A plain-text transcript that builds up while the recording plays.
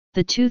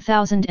The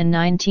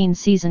 2019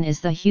 season is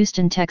the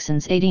Houston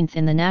Texans' 18th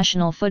in the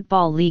National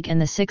Football League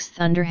and the 6th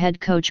under head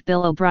coach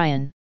Bill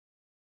O'Brien.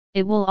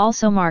 It will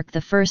also mark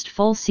the first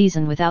full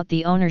season without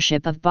the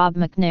ownership of Bob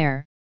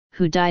McNair,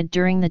 who died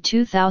during the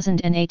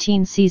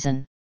 2018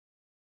 season.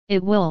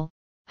 It will,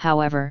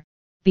 however,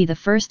 be the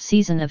first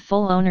season of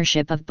full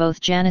ownership of both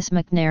Janice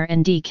McNair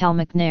and D. Cal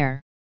McNair.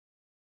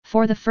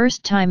 For the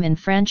first time in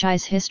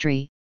franchise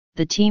history,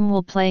 the team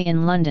will play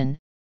in London,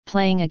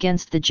 playing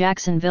against the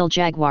Jacksonville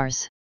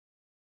Jaguars.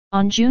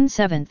 On June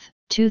 7,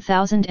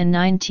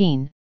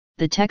 2019,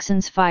 the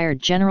Texans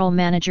fired general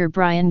manager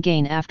Brian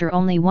Gaine after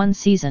only one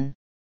season.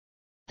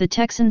 The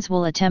Texans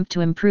will attempt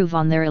to improve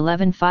on their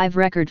 11-5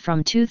 record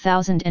from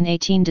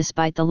 2018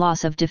 despite the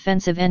loss of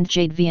defensive end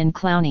Jadeveon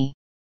Clowney.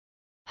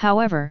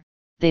 However,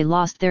 they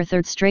lost their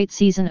third straight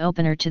season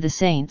opener to the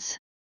Saints.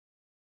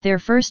 Their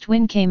first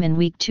win came in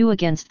Week 2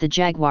 against the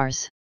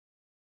Jaguars.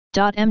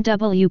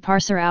 MW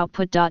parser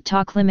output.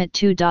 Talk limit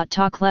 2.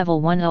 Talk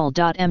level 1 ul.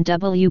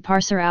 MW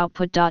parser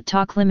output.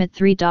 Talk limit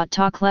 3.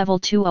 Talk level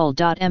 2 ul.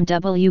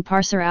 MW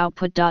parser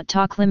output.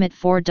 Talk limit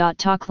 4.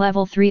 Talk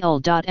level 3 ul.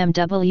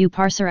 MW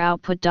parser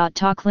output.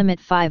 Talk limit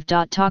 5.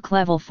 Talk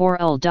level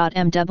 4 ul.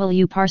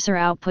 MW parser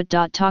output.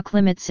 Talk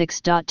limit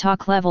 6.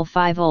 Talk level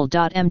 5 ul.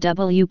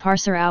 MW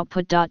parser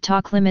output.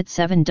 Talk limit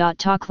 7.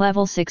 Talk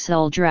level 6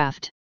 ul.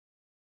 Draft.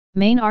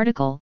 Main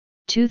article,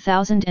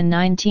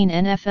 2019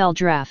 NFL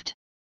Draft.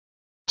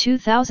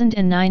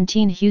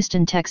 2019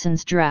 Houston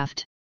Texans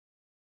Draft.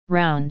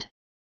 Round.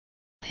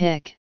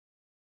 Pick.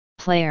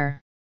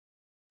 Player.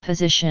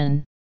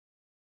 Position.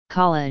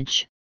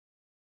 College.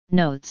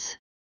 Notes.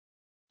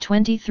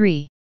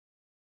 23.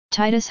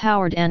 Titus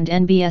Howard and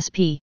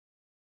NBSP.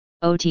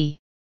 OT.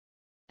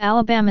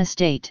 Alabama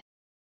State.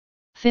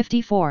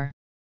 54.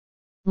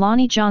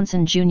 Lonnie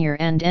Johnson Jr.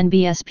 and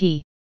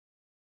NBSP.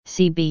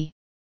 CB.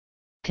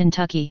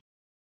 Kentucky.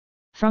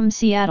 From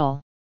Seattle.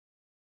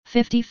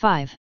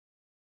 55.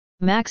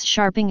 Max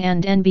Sharping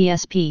and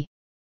NBSP.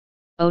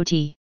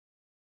 OT.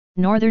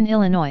 Northern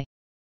Illinois.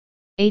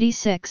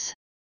 86.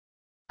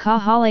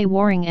 Kahale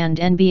Waring and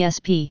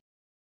NBSP.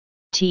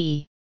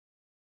 TE.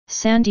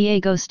 San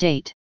Diego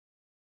State.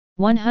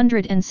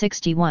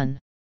 161.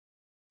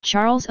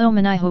 Charles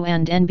Omenihu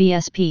and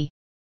NBSP.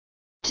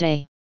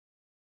 TE.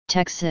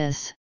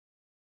 Texas.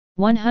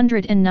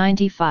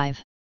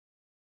 195.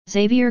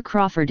 Xavier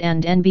Crawford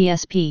and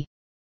NBSP.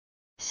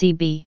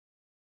 CB.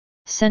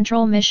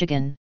 Central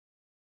Michigan.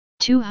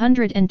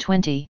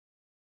 220.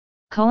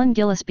 Cullen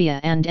Gillespie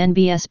and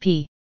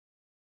NBSP.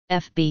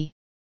 FB.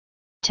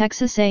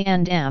 Texas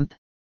A&M,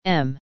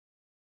 M.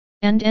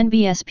 And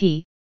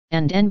NBSP,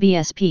 and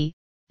NBSP,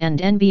 and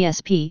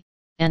NBSP,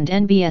 and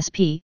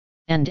NBSP,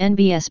 and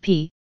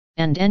NBSP,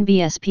 and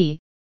NBSP,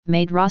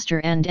 made roster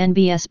and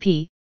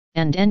NBSP,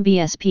 and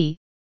NBSP,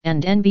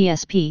 and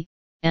NBSP,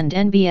 and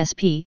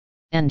NBSP,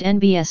 and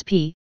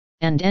NBSP,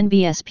 and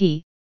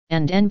NBSP,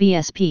 and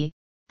NBSP,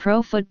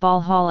 Pro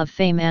Football Hall of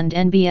Fame and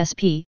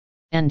NBSP,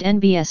 and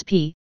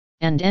NBSP,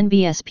 and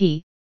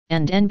NBSP,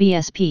 and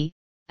NBSP,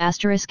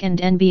 asterisk and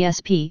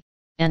NBSP,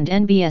 and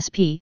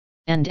NBSP,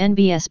 and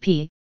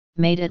NBSP,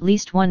 made at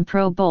least one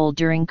Pro Bowl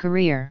during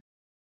career.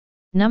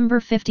 Number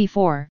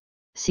 54,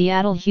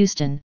 Seattle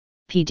Houston,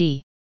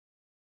 PD.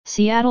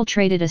 Seattle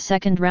traded a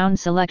second-round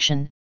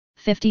selection,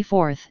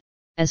 54th,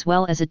 as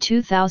well as a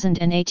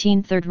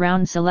 2018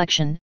 third-round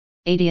selection,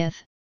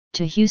 80th,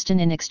 to Houston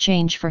in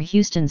exchange for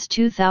Houston's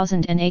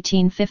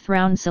 2018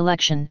 fifth-round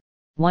selection,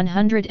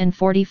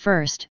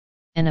 141st,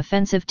 and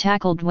offensive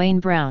tackle Dwayne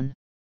Brown.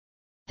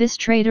 This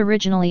trade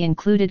originally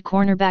included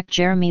cornerback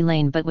Jeremy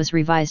Lane but was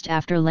revised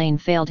after Lane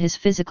failed his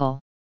physical.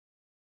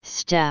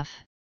 Staff.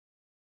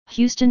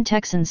 Houston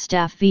Texans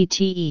Staff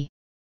VTE.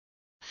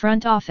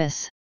 Front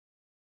Office.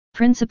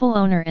 Principal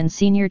Owner and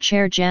Senior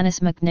Chair Janice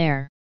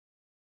McNair.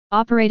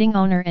 Operating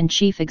Owner and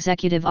Chief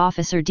Executive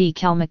Officer D.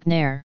 Cal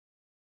McNair.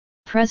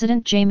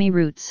 President Jamie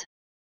Roots.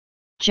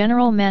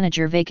 General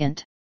Manager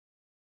vacant.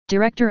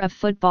 Director of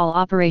Football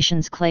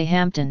Operations Clay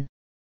Hampton.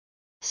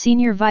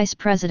 Senior Vice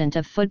President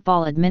of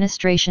Football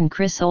Administration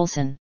Chris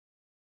Olson.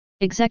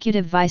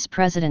 Executive Vice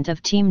President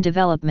of Team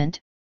Development,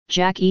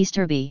 Jack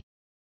Easterby.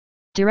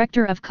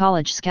 Director of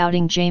College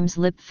Scouting James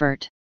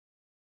Lipfert.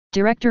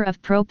 Director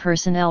of Pro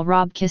Personnel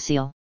Rob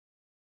Kissel.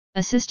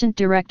 Assistant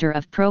Director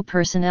of Pro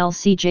Personnel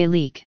CJ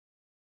Leak.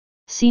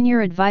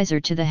 Senior Advisor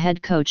to the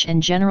Head Coach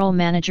and General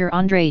Manager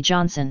Andre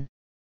Johnson.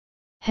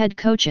 Head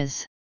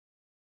Coaches.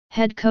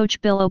 Head Coach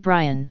Bill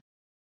O'Brien.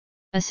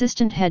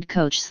 Assistant Head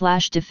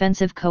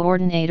Coach/Defensive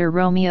Coordinator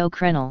Romeo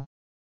Crennel.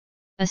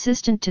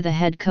 Assistant to the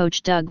Head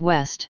Coach Doug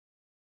West.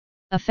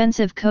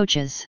 Offensive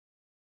Coaches.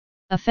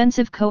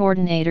 Offensive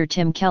Coordinator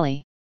Tim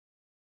Kelly.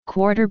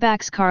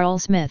 Quarterbacks Carl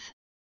Smith.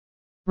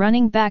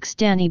 Running Backs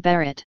Danny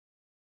Barrett.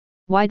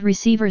 Wide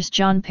Receivers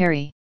John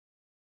Perry.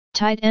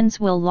 Tight Ends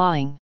Will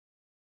Lawing.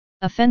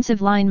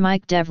 Offensive Line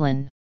Mike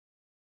Devlin.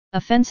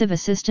 Offensive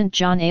Assistant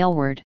John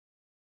Aylward.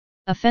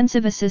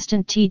 Offensive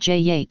Assistant T.J.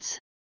 Yates.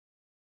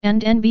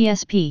 And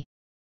NBSP.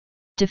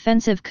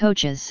 Defensive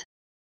Coaches.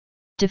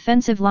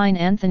 Defensive Line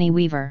Anthony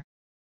Weaver.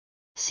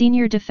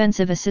 Senior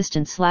defensive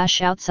assistant /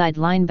 outside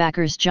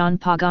linebackers John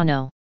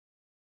Pagano.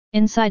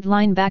 Inside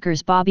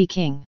linebackers Bobby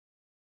King.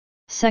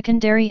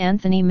 Secondary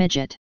Anthony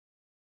Midget.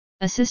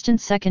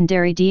 Assistant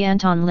secondary D.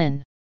 Anton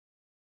Lin.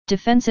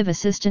 Defensive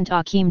assistant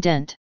Akeem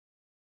Dent.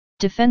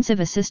 Defensive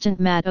assistant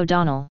Matt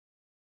O'Donnell.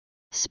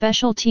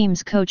 Special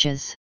teams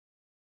coaches.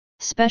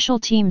 Special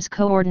teams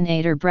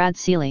coordinator Brad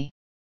Seeley.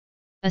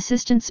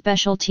 Assistant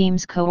special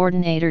teams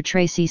coordinator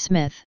Tracy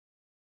Smith.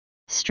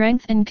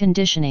 Strength and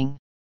conditioning.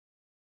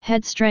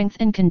 Head strength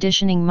and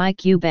conditioning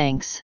Mike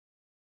Eubanks.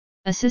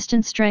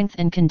 Assistant strength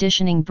and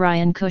conditioning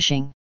Brian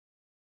Cushing.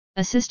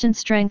 Assistant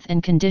strength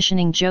and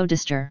conditioning Joe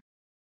Dister.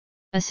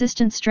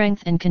 Assistant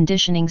strength and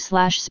conditioning /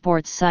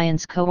 sports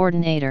science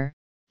coordinator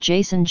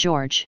Jason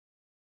George.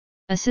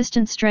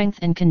 Assistant strength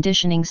and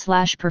conditioning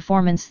 /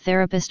 performance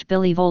therapist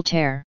Billy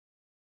Voltaire.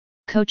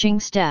 Coaching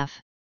staff.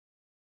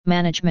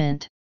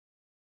 Management.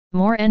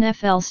 More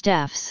NFL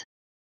staffs.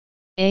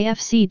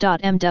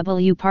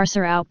 AFC.MW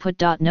parser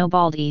output.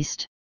 No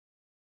East.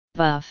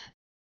 Buff.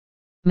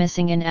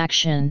 Missing in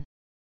action.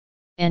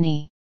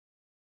 NE.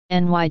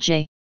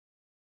 NYJ.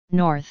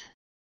 North.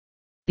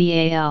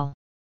 BAL.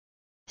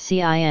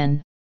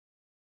 CIN.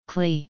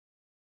 Cle.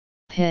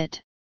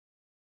 Pitt.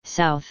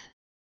 South.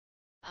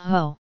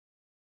 Ho.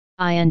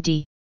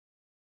 IND.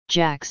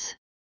 Jax.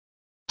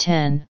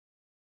 10.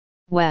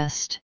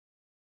 West.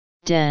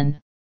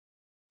 Den.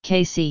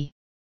 KC.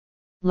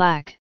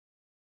 Lac.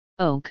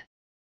 Oak.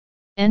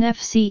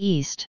 NFC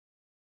East.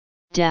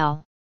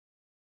 Dal.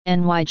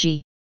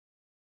 NYG.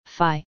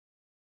 Phi.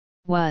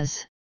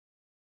 Was.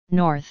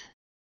 North.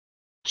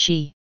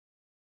 Chi.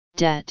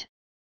 Det.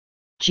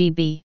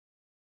 GB.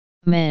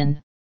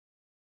 Min.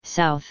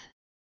 South.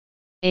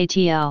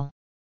 ATL.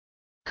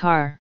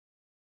 Car.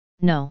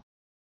 No.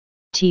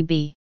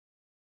 TB.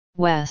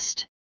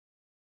 West.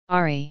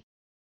 RE.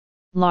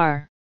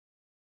 LAR.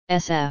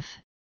 SF.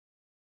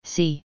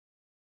 C.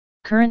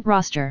 Current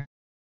roster.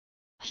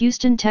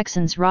 Houston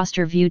Texans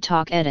roster view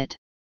talk edit.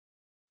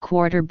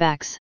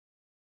 Quarterbacks.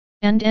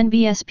 And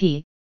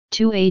NBSP,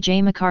 2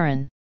 AJ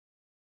McCarron.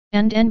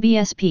 And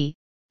NBSP,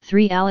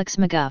 3 Alex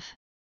McGuff.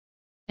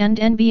 And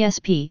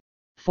NBSP,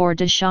 4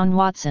 Deshaun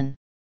Watson.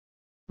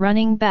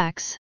 Running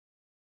backs.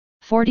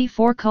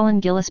 44 Cullen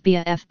Gillespie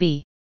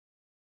FB.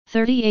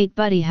 38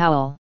 Buddy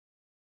Howell.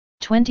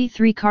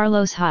 23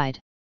 Carlos Hyde.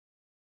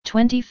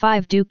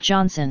 25 Duke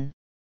Johnson.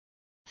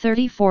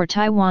 34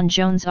 Taiwan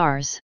Jones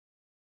Rs.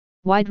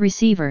 Wide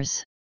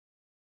receivers.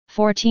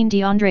 14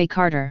 DeAndre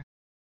Carter.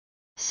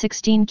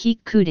 16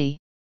 Keek Cootie.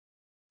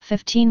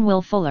 15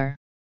 Will Fuller.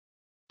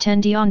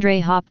 10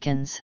 DeAndre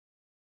Hopkins.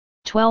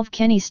 12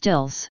 Kenny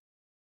Stills.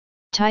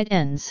 Tight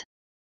ends.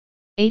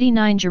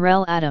 89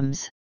 Jarrell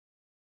Adams.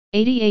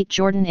 88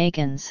 Jordan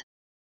Akins.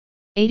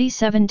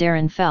 87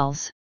 Darren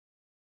Fells.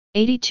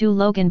 82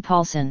 Logan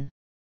Paulson.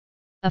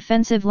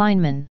 Offensive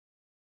lineman.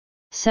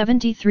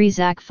 73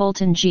 Zach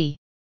Fulton G.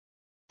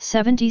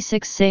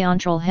 76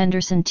 Seantrell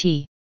Henderson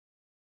T.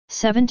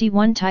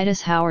 71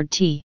 Titus Howard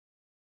T.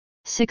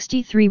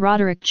 63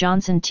 Roderick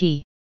Johnson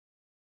T.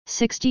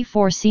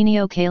 64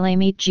 Senio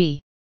Kalameet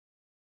G.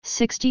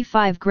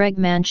 65 Greg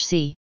Manch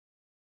C.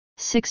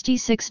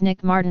 66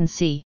 Nick Martin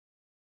C.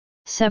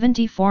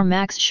 74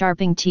 Max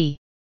Sharping T.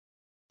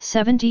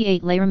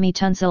 78 Laramie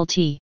Tunsil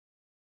T.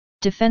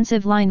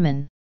 Defensive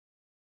lineman.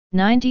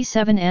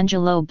 97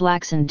 Angelo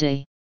Blackson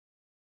D.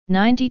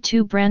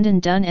 92 Brandon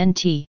Dunn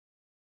NT.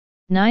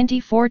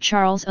 94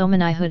 Charles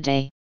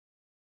Omenihude.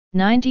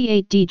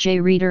 98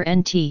 DJ Reader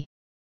NT.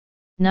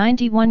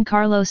 91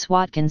 Carlos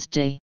Watkins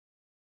D.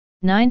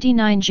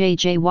 99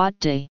 JJ Watt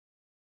D.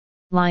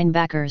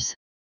 Linebackers.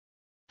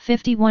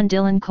 51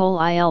 Dylan Cole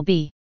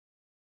ILB.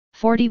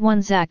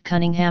 41 Zach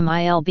Cunningham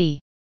ILB.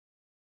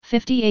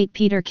 58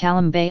 Peter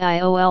Callum Bay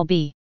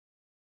IOLB.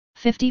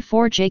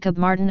 54 Jacob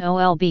Martin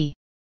OLB.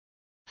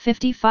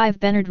 55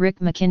 Bernard Rick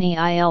McKinney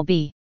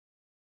ILB.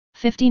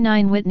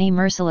 59 Whitney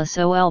Merciless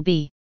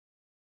OLB.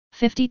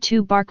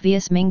 52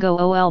 Barkvius Mingo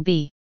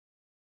OLB.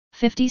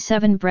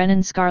 57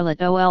 Brennan Scarlett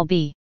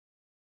OLB.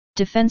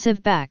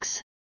 Defensive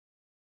backs.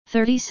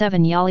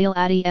 37 Yalil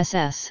Addy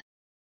SS.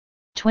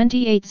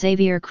 28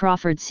 Xavier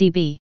Crawford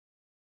CB.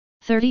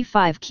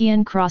 35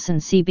 Kian Crossan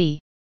CB.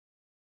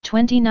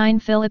 29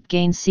 Philip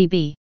Gaines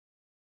CB.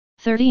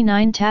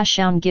 39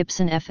 Tashawn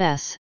Gibson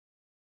FS.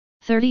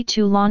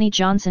 32 Lonnie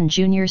Johnson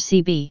Jr.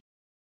 CB.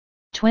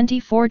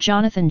 24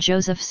 Jonathan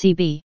Joseph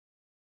CB.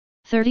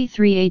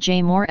 33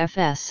 AJ Moore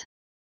FS.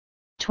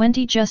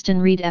 20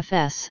 Justin Reed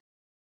FS.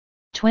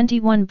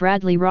 21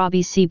 Bradley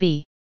Robbie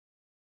CB.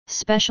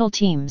 Special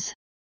teams.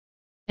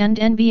 And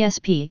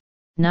NBSP,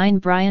 9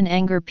 Brian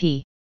Anger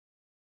P.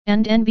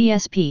 And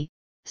NBSP,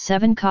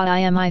 7 Ka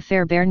IMI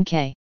Fairbairn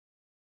K.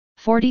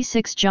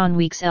 46 John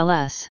Weeks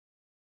LS.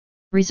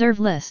 Reserve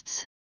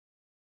lists.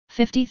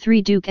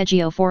 53 Duke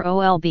Eggio 4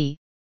 OLB,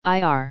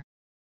 IR.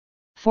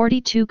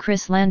 42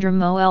 Chris Landrum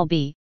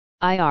OLB,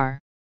 IR.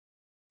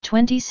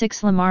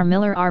 26 Lamar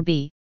Miller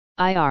RB,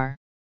 IR.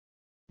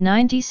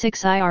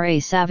 96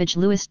 IRA Savage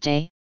Lewis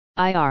Day,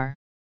 IR.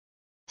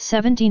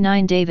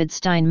 79 David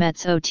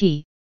Steinmetz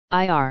OT,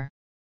 IR.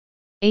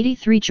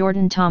 83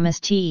 Jordan Thomas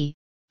TE,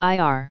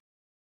 IR.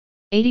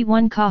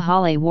 81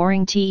 Kahale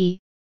Waring TE,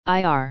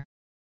 IR.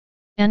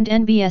 And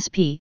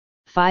NBSP,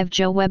 5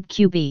 Joe Webb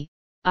QB,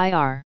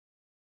 IR.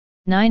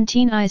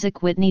 19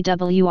 Isaac Whitney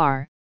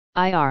WR,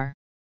 IR.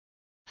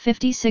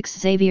 56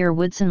 Xavier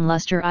Woodson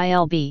Luster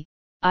ILB,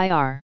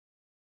 IR.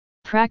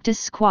 Practice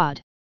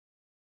Squad.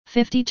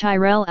 50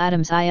 Tyrell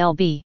Adams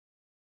ILB.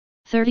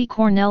 30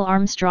 Cornell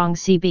Armstrong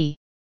CB.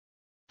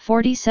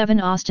 47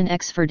 Austin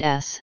Exford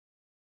S.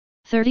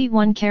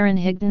 31 Karen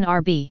Higdon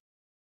RB.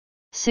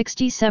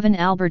 67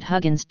 Albert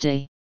Huggins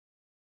D.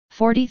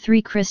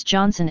 43 Chris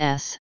Johnson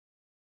S.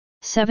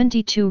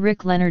 72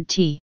 Rick Leonard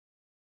T.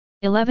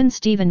 11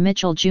 Stephen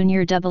Mitchell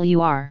Jr.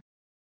 WR.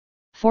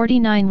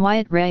 49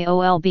 Wyatt Ray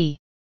OLB.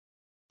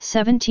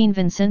 17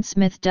 Vincent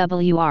Smith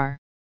WR.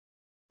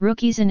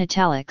 Rookies in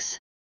italics.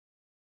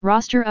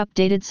 Roster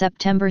updated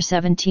September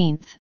 17,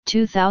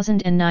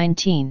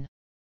 2019.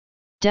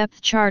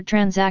 Depth chart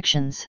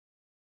transactions.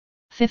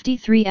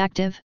 53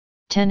 active,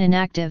 10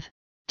 inactive,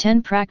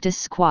 10 practice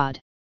squad.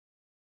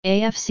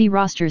 AFC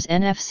rosters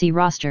NFC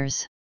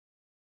rosters.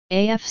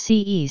 AFC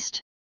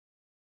East.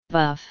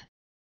 Buff.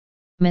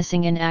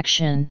 Missing in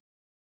action.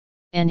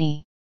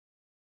 NE.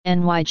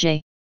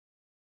 NYJ.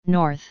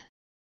 North.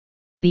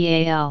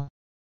 BAL.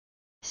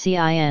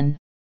 CIN.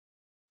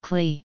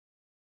 Cle.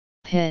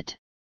 Pitt.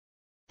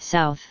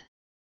 South.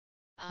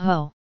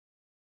 Ho.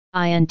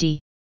 IND.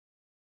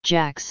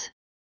 Jax.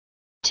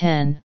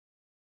 10.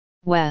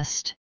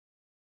 West.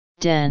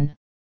 Den.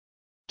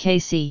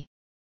 KC.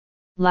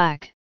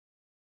 Lac.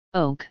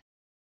 Oak.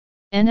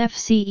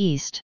 NFC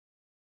East.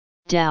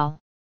 Dal.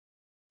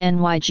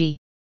 NYG.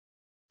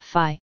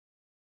 Phi.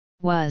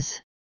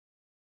 Was.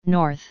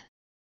 North.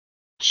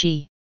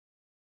 Chi.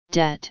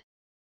 Det.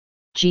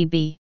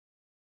 GB.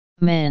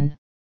 Min.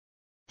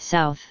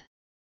 South.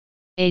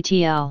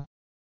 ATL.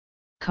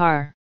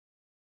 Car.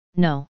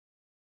 No.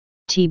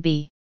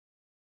 TB.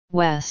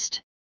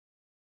 West.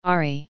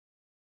 RE.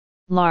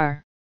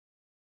 LAR.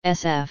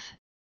 SF.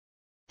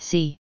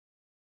 C.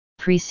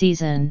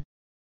 Preseason.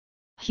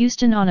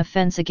 Houston on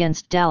offense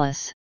against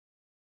Dallas.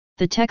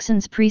 The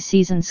Texans'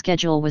 preseason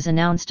schedule was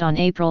announced on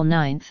April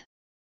 9.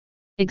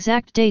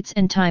 Exact dates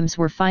and times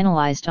were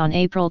finalized on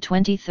April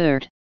 23.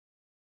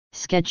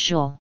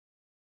 Schedule.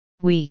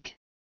 Week.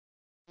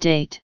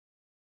 Date.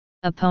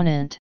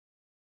 Opponent.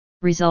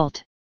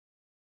 Result.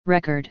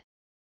 Record.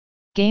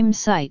 Game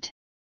site.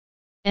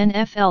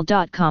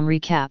 NFL.com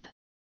recap.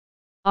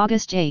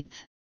 August 8.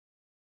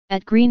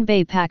 At Green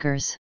Bay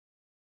Packers.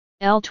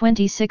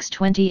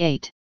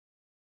 L2628.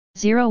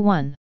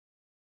 01.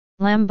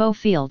 Lambeau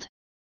Field.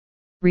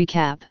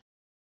 Recap.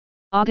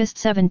 August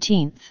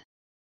 17.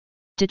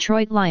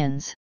 Detroit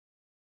Lions.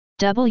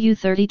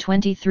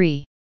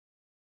 W3023.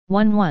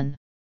 1-1.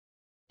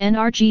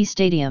 NRG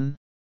Stadium.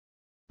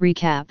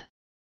 Recap.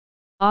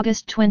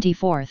 August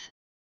 24.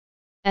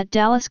 At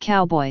Dallas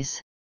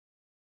Cowboys.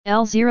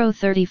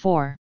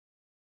 L034.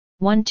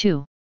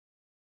 1-2.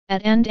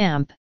 At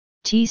Amp,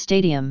 T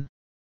Stadium.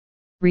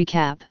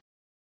 Recap.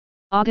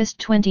 August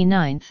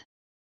 29.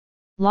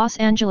 Los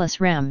Angeles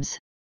Rams.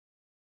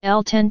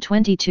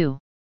 L1022.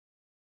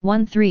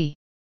 1-3.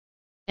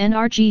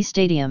 NRG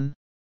Stadium.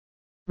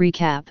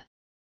 Recap.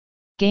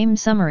 Game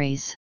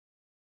summaries.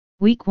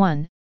 Week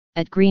 1,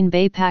 at Green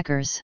Bay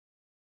Packers.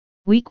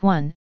 Week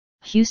 1,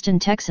 Houston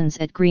Texans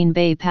at Green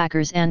Bay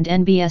Packers and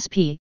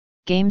NBSP,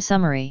 game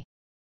summary.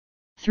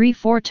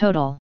 3-4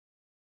 total.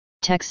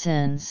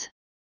 Texans.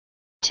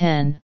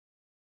 10.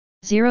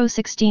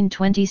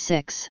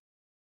 0-16-26.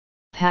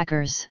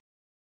 Packers.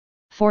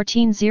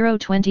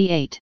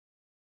 14-0-28.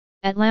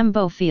 At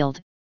Lambeau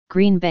Field,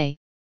 Green Bay,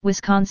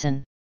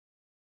 Wisconsin.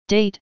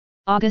 Date,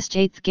 August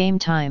 8. Game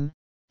time,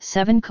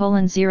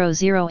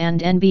 7:00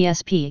 and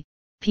NBSP,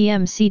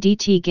 PM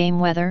CDT. Game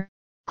weather,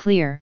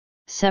 clear,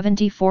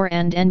 74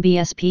 and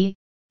NBSP,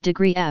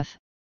 degree F,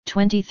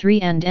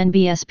 23 and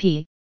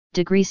NBSP,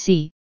 degree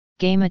C.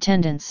 Game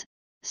attendance,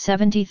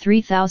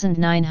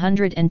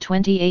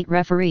 73,928.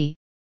 Referee,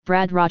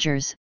 Brad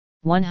Rogers,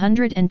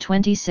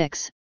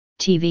 126,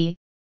 TV,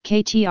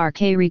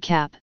 KTRK.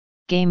 Recap,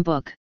 Game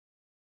book.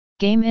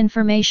 Game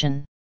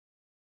information.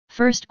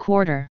 First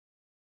quarter.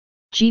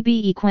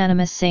 GB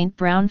equanimous St.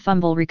 Brown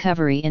fumble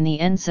recovery in the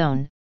end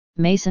zone,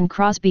 Mason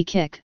Crosby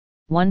kick,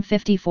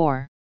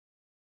 154.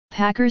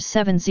 Packers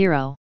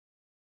 7-0.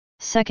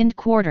 Second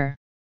quarter.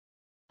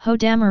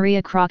 Hoda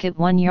Maria Crockett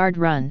 1-yard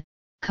run,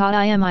 caught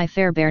IMI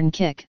Fairbairn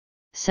kick,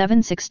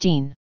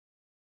 7-16.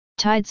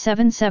 Tied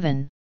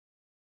 7-7.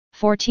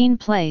 14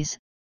 plays,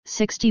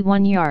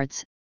 61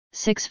 yards,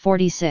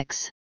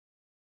 646.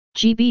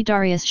 GB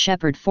Darius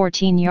Shepard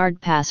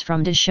 14-yard pass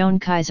from Deshaun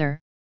Kaiser,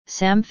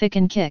 Sam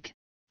Ficken kick,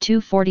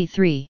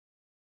 243.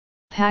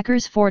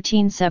 Packers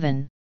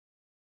 14-7.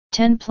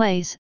 10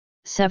 plays,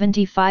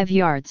 75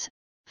 yards,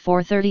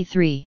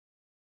 433.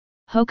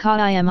 Ho caught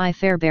IMI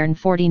Fairbairn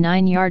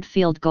 49-yard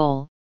field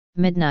goal,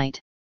 midnight.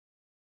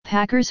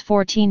 Packers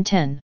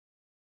 14-10.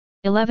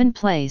 11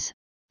 plays,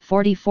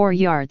 44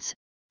 yards,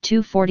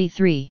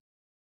 243.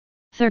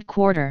 Third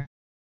quarter.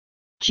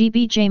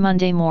 GBJ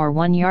Monday Moore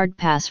 1-yard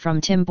pass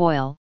from Tim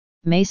Boyle,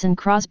 Mason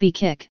Crosby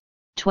kick,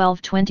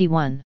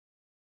 12-21.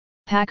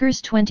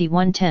 Packers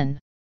 21-10.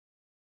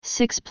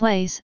 6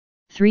 plays,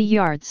 3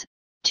 yards,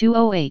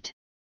 208.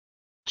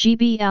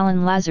 GB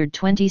Allen Lazard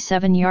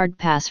 27-yard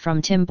pass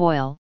from Tim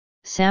Boyle,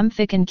 Sam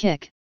Ficken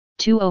kick,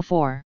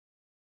 204.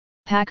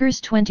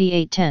 Packers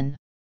 28-10.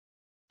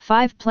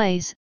 5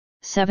 plays,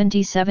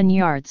 77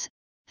 yards,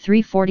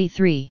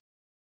 343.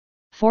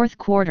 Fourth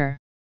quarter.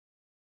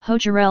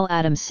 Jarrell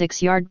Adams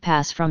 6-yard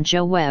pass from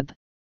Joe Webb,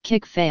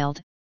 kick failed,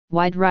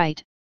 wide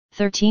right,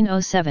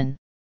 13:07.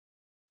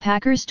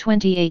 Packers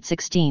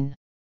 28-16.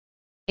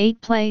 8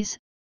 plays,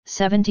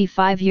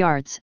 75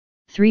 yards,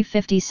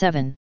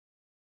 357.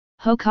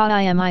 caught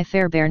IMI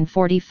Fairbairn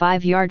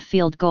 45-yard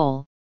field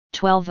goal,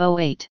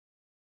 12:08.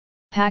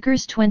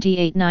 Packers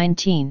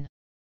 28-19.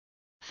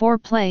 4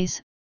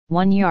 plays,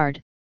 1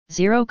 yard,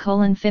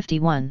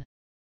 0:51.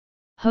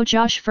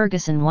 Josh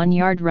Ferguson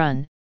 1-yard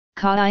run,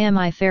 caught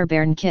IMI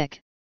Fairbairn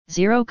kick,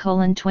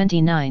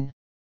 0:29.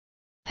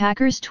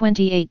 Packers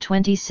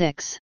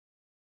 28-26.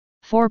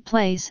 4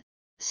 plays,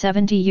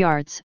 70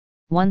 yards,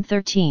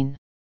 113.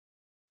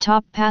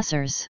 Top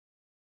passers.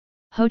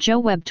 Joe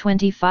Webb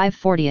 25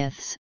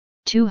 40ths,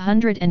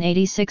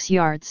 286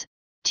 yards,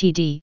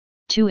 TD,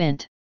 2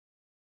 int.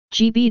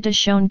 GB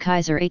Deshaun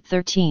Kaiser 8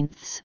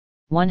 13ths,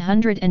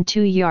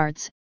 102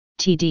 yards,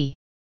 TD.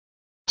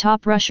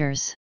 Top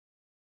rushers.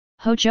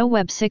 Joe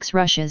Webb 6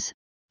 rushes,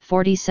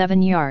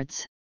 47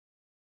 yards.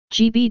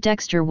 GB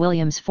Dexter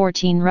Williams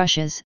 14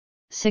 rushes,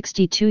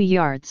 62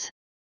 yards.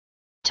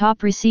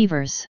 Top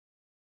receivers.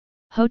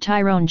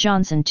 Tyrone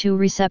Johnson 2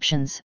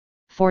 receptions,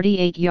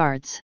 48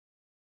 yards.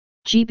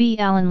 GB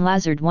Allen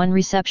Lazard 1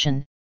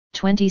 reception,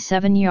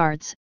 27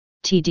 yards,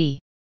 TD.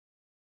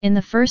 In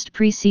the first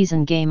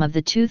preseason game of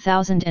the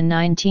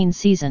 2019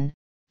 season,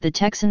 the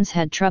Texans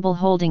had trouble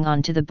holding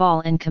on to the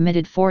ball and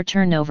committed 4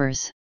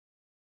 turnovers.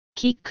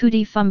 Keek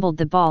Cootie fumbled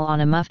the ball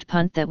on a muffed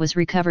punt that was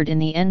recovered in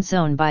the end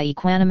zone by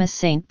Equanimus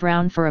St.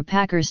 Brown for a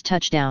Packers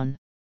touchdown.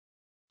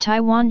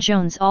 Tywan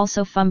Jones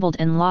also fumbled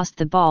and lost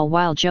the ball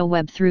while Joe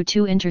Webb threw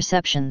 2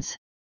 interceptions.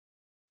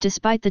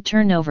 Despite the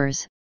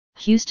turnovers,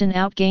 Houston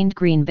outgained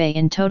Green Bay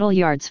in total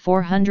yards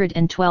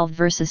 412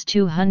 versus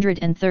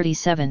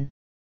 237.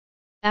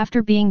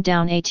 After being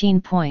down 18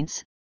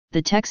 points,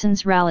 the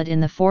Texans rallied in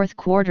the fourth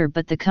quarter,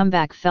 but the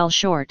comeback fell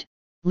short,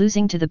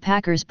 losing to the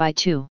Packers by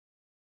 2.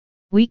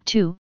 Week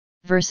 2,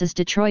 versus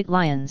Detroit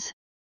Lions.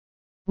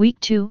 Week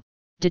 2,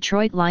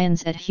 Detroit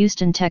Lions at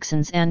Houston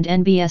Texans and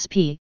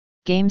NBSP,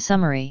 game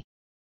summary.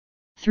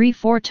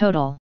 3-4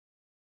 total.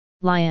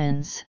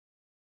 Lions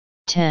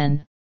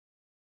 10.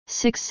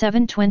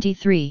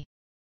 6-7-23.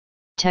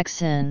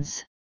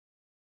 Texans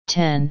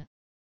 10.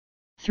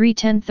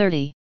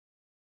 3-10-30.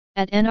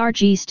 At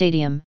NRG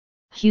Stadium,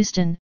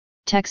 Houston,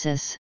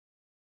 Texas.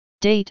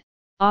 Date,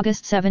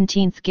 August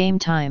 17. Game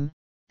time,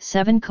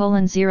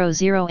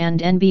 7:00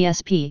 and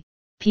NBSP,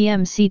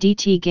 PM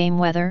CDT. Game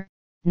weather,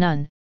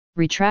 none,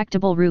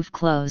 retractable roof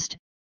closed,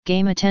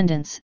 game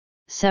attendance,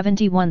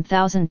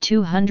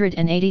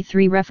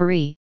 71,283.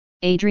 Referee,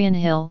 Adrian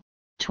Hill,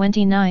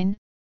 29,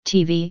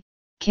 TV,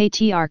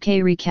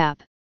 KTRK. Recap,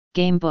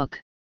 game book.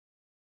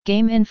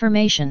 Game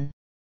information.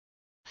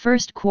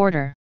 First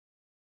quarter.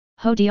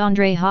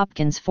 DeAndre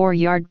Hopkins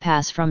 4-yard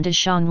pass from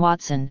Deshaun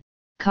Watson,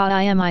 caught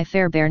IMI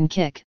Fairbairn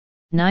kick,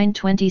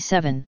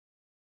 9:27.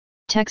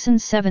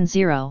 Texans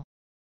 7-0.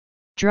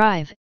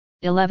 Drive,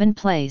 11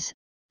 plays,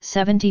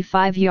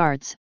 75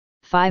 yards,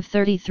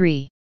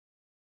 5:33.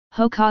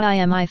 caught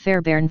IMI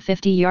Fairbairn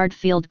 50-yard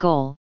field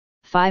goal,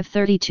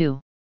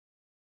 5:32.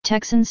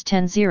 Texans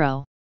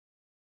 10-0.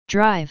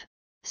 Drive,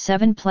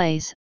 7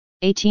 plays,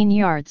 18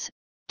 yards,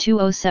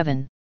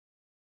 207.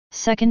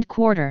 Second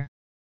quarter.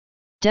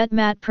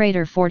 Matt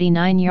Prater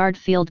 49-yard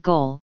field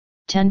goal,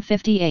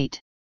 10:58.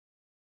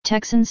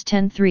 Texans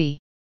 10-3.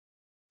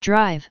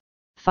 Drive,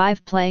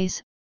 5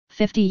 plays,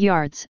 50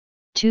 yards,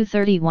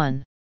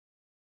 231.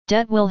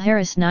 Will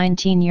Harris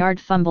 19-yard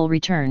fumble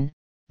return,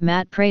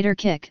 Matt Prater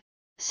kick,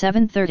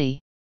 7:30.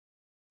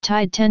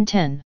 Tied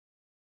 10-10.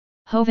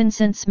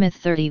 Vincent Smith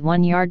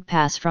 31-yard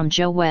pass from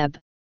Joe Webb,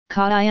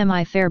 caught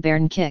IMI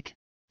Fairbairn kick,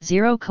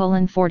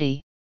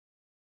 0:40.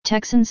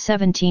 Texans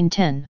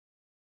 17-10.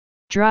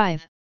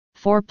 Drive,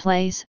 4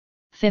 plays,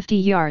 50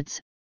 yards,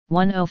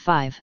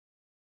 105.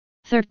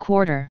 Third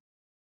quarter.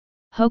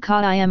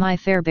 caught IMI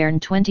Fairbairn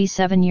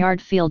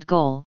 27-yard field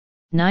goal,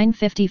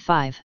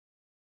 9:55.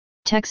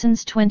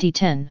 Texans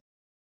 20-10.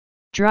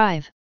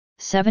 Drive,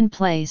 7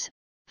 plays,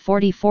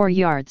 44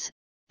 yards,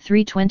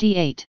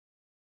 328.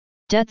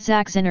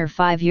 Zach Zinner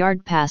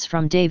 5-yard pass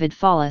from David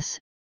Follis,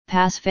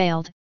 pass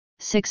failed,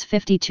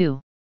 6:52.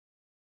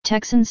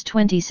 Texans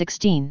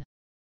 20-16.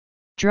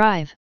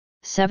 Drive,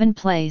 7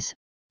 plays,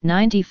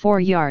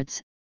 94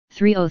 yards,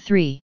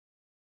 303.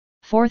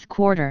 Fourth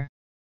quarter.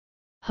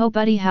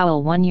 Buddy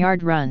Howell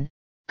 1-yard run,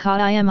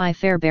 caught IMI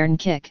Fairbairn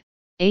kick,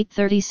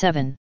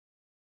 8:37.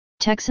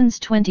 Texans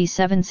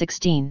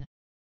 27-16.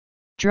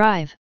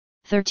 Drive,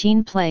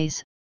 13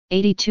 plays,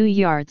 82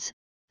 yards,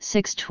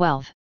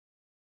 612.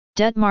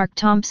 Mark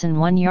Thompson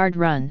 1-yard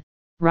run,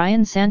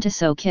 Ryan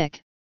Santoso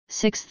kick,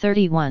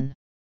 6:31.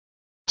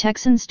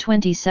 Texans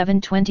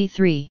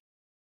 27-23.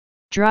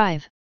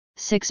 Drive,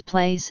 6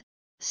 plays,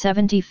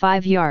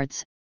 75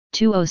 yards,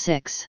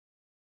 2:06.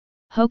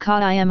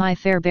 Hokot IMI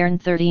Fairbairn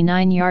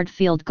 39-yard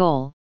field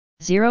goal,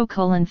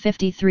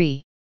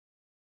 0:53.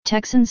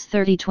 Texans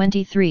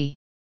 30-23.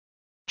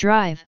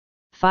 Drive,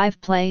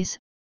 5 plays,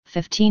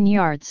 15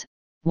 yards,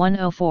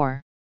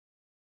 1:04.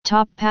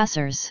 Top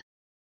passers.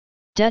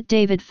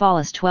 David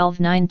Follis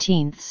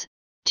 12/19,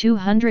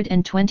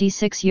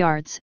 226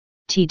 yards,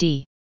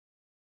 TD.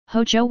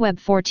 Hojo Webb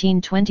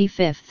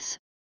 14/25,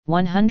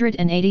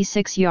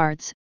 186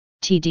 yards,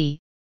 TD,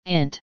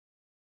 int.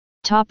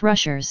 Top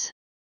rushers.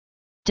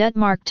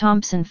 Mark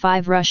Thompson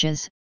 5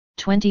 rushes,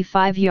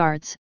 25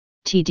 yards,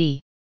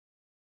 TD.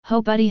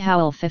 Buddy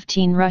Howell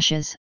 15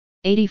 rushes,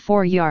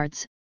 84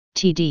 yards,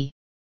 TD.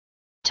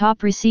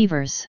 Top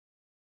receivers.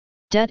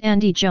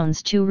 Andy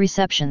Jones 2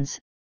 receptions,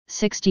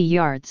 60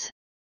 yards.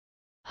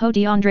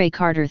 DeAndre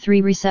Carter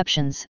 3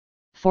 receptions,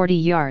 40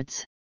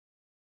 yards.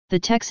 The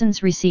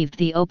Texans received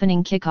the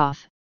opening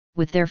kickoff,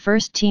 with their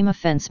first team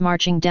offense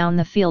marching down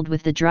the field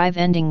with the drive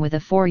ending with a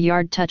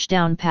 4-yard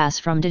touchdown pass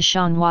from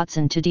Deshaun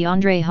Watson to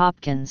DeAndre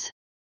Hopkins.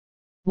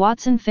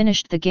 Watson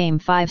finished the game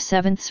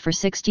 5/7 for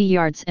 60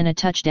 yards and a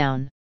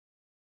touchdown.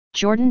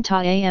 Jordan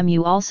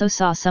Ta'amu also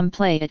saw some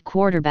play at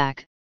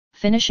quarterback,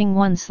 finishing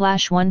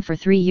 1/1 for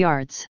 3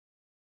 yards.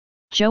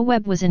 Joe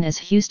Webb was in as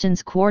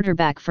Houston's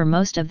quarterback for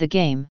most of the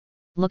game,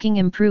 looking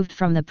improved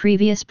from the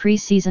previous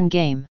preseason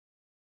game.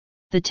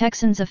 The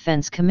Texans'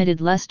 offense committed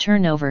less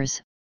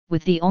turnovers,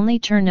 with the only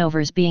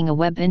turnovers being a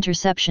Webb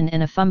interception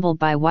and a fumble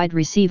by wide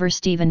receiver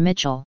Steven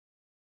Mitchell.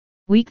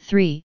 Week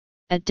 3,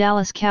 at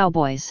Dallas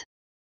Cowboys.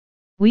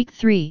 Week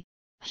 3,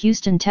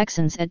 Houston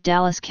Texans at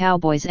Dallas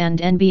Cowboys and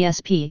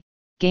NBSP,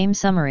 game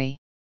summary.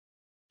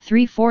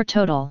 3-4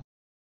 total.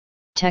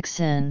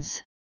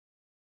 Texans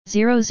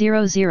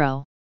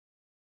 0-0-0.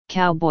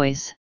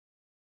 Cowboys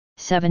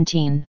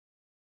 17-10.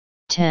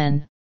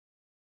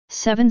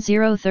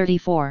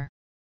 7-0-34.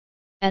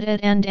 At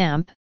and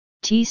Amp,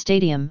 T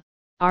Stadium,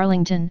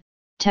 Arlington,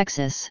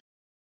 Texas.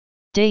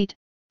 Date,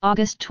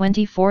 August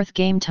 24.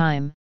 Game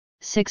time,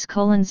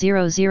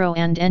 6:00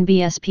 and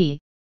NBSP,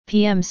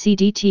 PM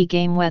CDT.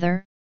 Game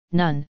weather,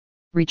 none,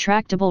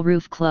 retractable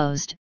roof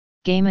closed,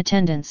 game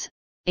attendance,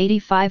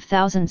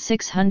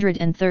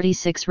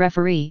 85,636.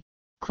 Referee,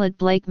 Clid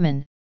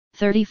Blakeman,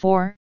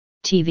 34,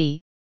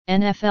 TV,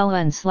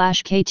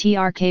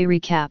 NFLN/KTRK.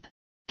 Recap,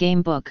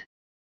 game book.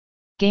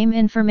 Game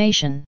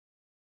information.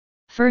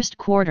 First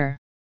quarter.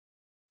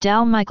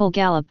 Michael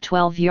Gallup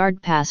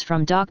 12-yard pass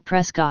from Dak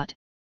Prescott,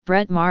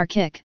 Brett Maher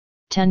kick,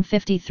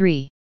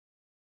 10:53.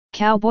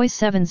 Cowboys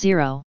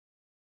 7-0.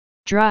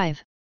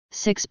 Drive,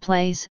 6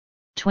 plays,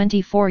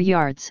 24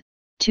 yards,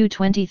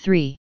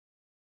 2:23.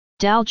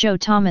 Joe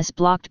Thomas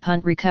blocked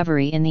punt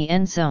recovery in the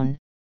end zone,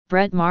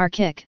 Brett Maher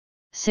kick,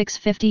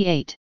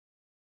 6:58.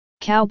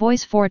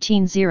 Cowboys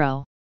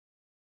 14-0.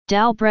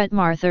 Brett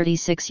Maher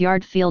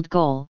 36-yard field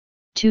goal,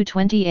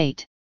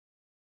 2:28.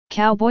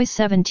 Cowboys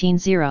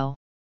 17-0.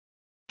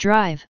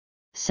 Drive,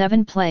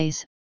 7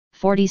 plays,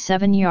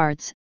 47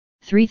 yards,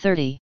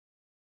 3:30.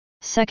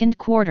 Second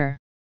quarter.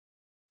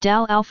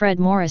 Alfred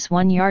Morris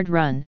 1-yard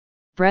run,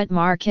 Brett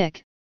Maher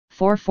kick,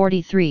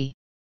 4:43.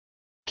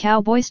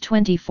 Cowboys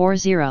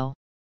 24-0.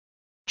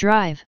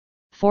 Drive,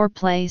 4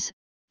 plays,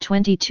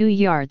 22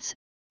 yards,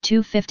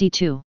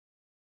 2:52.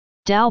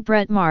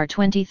 Brett Maher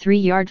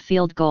 23-yard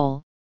field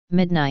goal,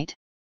 midnight.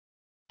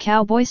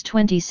 Cowboys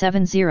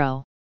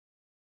 27-0.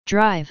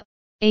 Drive,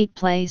 8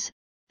 plays,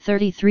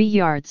 33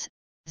 yards,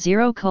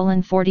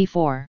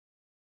 0:44.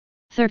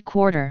 Third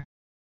quarter.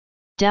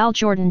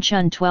 Jordan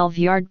Chun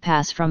 12-yard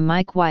pass from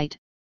Mike White,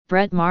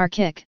 Brett Maher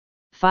kick,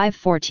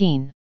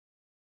 5:14.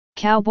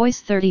 Cowboys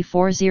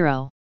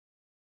 34-0.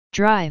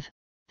 Drive,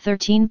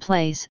 13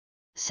 plays,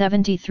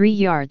 73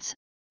 yards,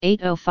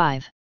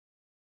 8:05.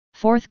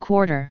 Fourth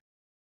quarter.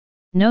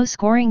 No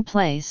scoring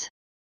plays.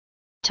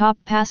 Top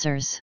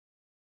passers.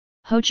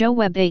 Hojo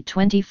Webb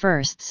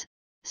 8/21,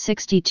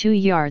 62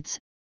 yards,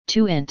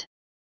 2 int.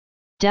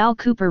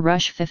 Cooper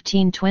Rush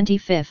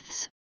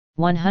 15/25,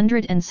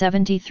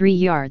 173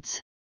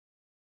 yards.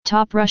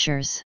 Top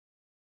rushers.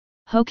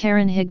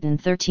 Karen Higdon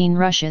 13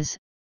 rushes,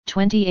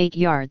 28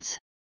 yards.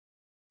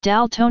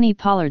 Tony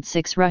Pollard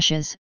 6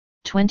 rushes,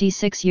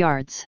 26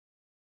 yards.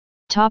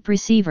 Top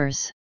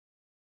receivers.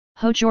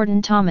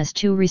 Jordan Thomas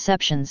 2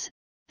 receptions,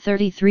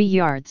 33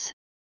 yards.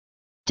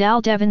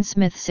 Devin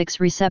Smith 6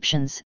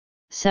 receptions,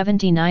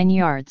 79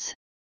 yards.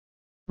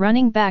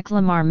 Running back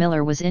Lamar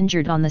Miller was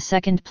injured on the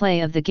second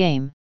play of the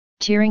game,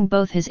 tearing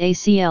both his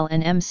ACL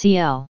and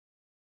MCL.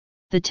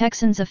 The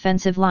Texans'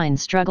 offensive line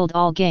struggled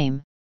all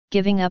game,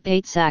 giving up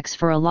 8 sacks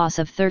for a loss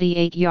of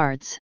 38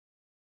 yards.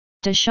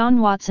 Deshaun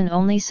Watson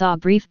only saw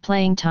brief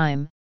playing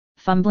time,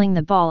 fumbling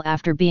the ball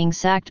after being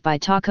sacked by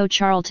Taco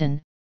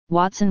Charlton.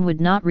 Watson would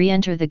not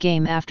re-enter the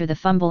game after the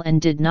fumble and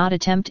did not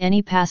attempt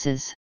any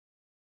passes.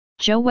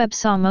 Joe Webb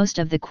saw most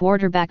of the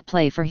quarterback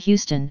play for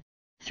Houston,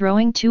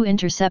 throwing 2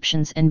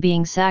 interceptions and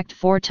being sacked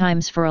 4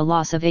 times for a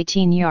loss of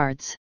 18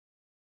 yards.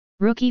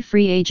 Rookie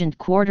free agent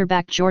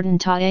quarterback Jordan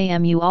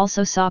Ta'amu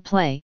also saw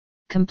play,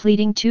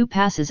 completing 2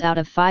 passes out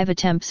of 5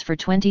 attempts for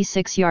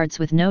 26 yards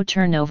with no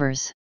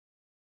turnovers.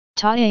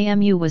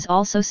 Ta'amu was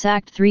also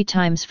sacked 3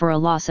 times for a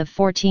loss of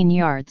 14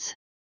 yards.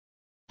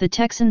 The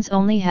Texans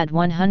only had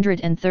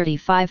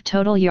 135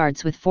 total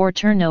yards with 4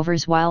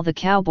 turnovers, while the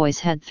Cowboys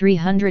had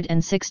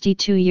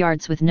 362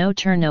 yards with no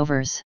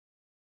turnovers.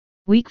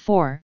 Week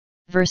 4,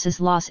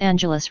 versus Los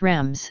Angeles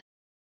Rams.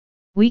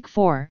 Week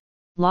 4,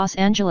 Los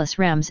Angeles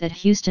Rams at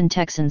Houston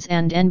Texans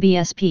and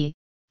NBSP,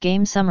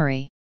 game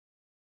summary.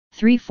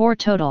 3-4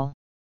 total.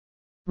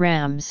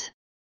 Rams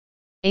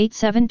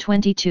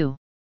 8-7-22.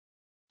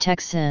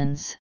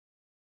 Texans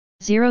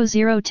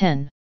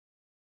 0-0-10.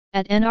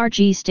 At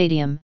NRG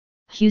Stadium,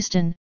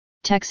 Houston,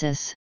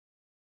 Texas.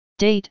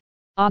 Date,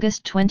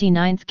 August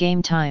 29.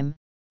 Game time,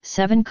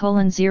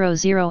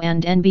 7:00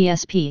 and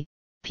NBSP,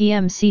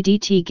 PM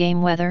CDT.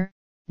 Game weather,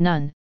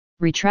 none,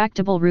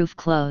 retractable roof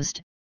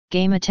closed,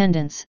 game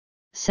attendance,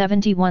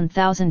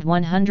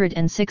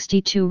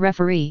 71,162.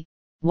 Referee,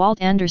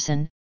 Walt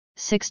Anderson,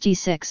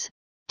 66,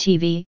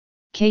 TV,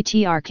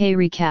 KTRK.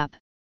 Recap,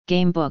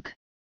 game book.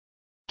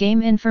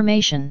 Game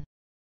information.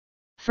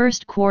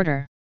 First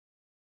quarter.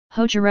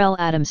 Jarrell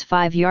Adams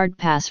 5-yard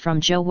pass from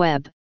Joe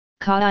Webb,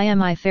 caught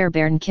IMI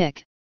Fairbairn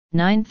kick,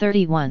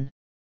 9:31.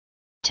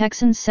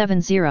 Texans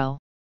 7-0.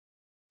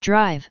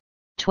 Drive,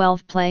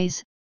 12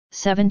 plays,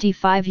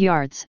 75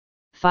 yards,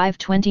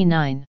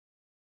 5:29.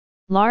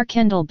 Lar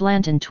Kendall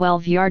Blanton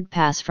 12-yard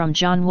pass from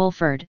John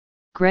Wolford,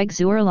 Greg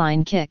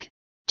Zuerlein kick,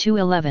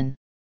 2:11.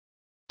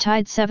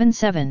 Tied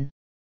 7-7.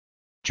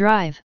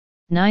 Drive,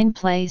 9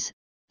 plays,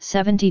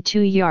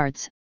 72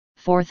 yards,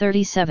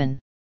 4:37.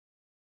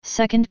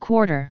 Second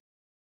quarter.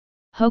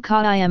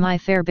 Caught IMI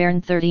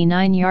Fairbairn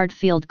 39-yard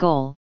field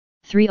goal,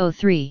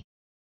 3:03.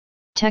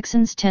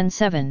 Texans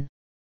 10-7.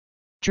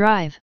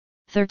 Drive,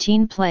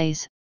 13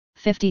 plays,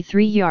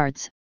 53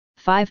 yards,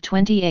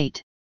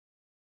 5:28.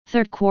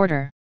 Third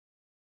quarter.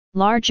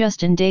 Lar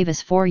Justin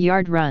Davis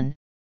 4-yard run,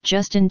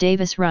 Justin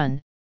Davis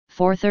run,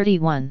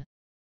 4:31.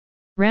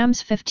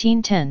 Rams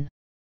 15-10.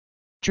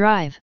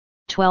 Drive,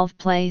 12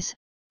 plays,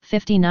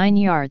 59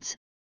 yards,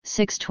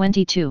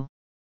 6:22.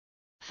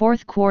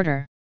 Fourth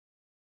quarter.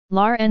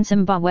 Lar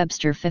Ensimba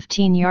Webster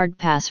 15-yard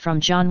pass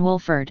from John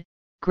Wolford,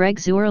 Greg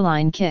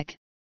Zuerlein kick,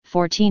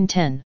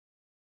 14:10.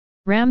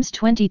 Rams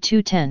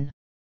 22-10.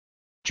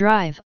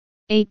 Drive,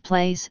 8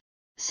 plays,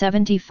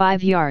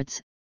 75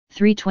 yards,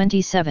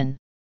 3:27.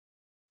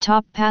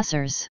 Top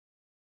passers.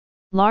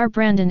 Lar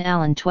Brandon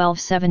Allen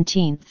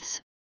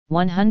 12/17,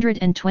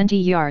 120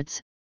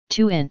 yards,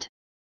 2 int.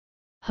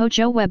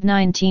 Joe Webb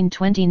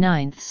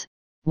 19/29,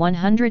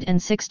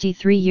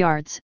 163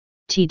 yards,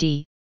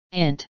 TD,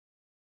 int.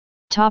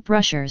 Top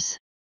rushers.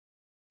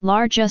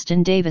 Lar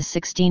Justin Davis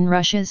 16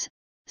 rushes,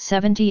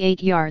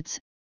 78 yards,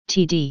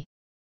 TD.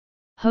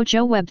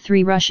 Joe Webb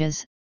 3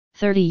 rushes,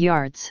 30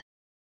 yards.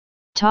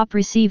 Top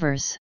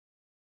receivers.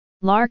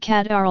 Lar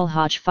Cad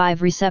Arlhaj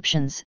 5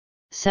 receptions,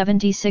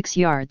 76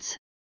 yards.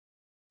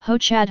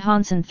 Chad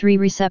Hansen 3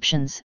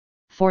 receptions,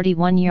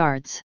 41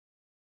 yards.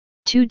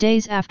 2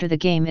 days after the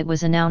game, it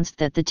was announced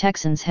that the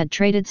Texans had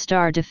traded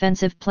star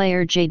defensive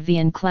player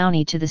Jadeveon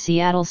Clowney to the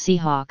Seattle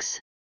Seahawks.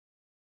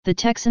 The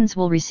Texans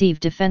will receive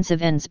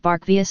defensive ends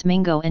Barkvius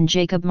Mingo and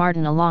Jacob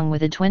Martin along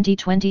with a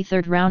 2020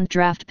 third-round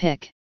draft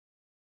pick.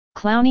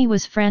 Clowney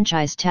was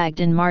franchise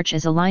tagged in March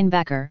as a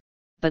linebacker,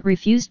 but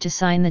refused to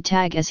sign the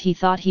tag as he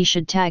thought he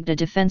should tag a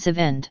defensive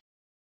end.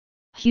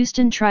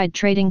 Houston tried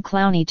trading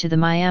Clowney to the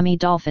Miami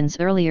Dolphins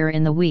earlier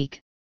in the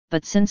week,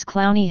 but since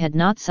Clowney had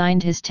not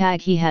signed his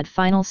tag, he had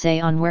final say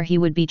on where he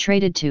would be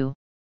traded to.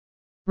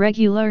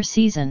 Regular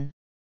season.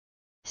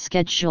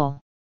 Schedule.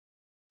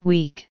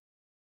 Week.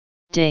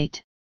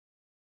 Date.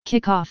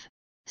 Kickoff,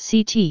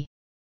 CT.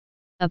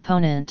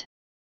 Opponent.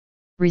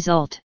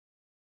 Result.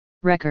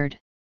 Record.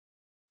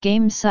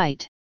 Game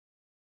site.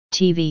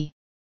 TV.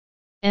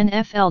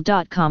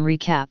 NFL.com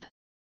recap.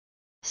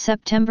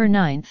 September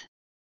 9th.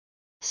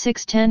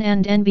 6:10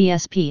 and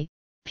NBSP,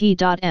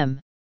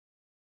 P.M.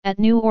 At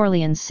New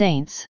Orleans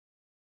Saints.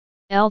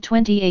 L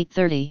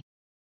 2830.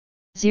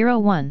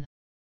 01.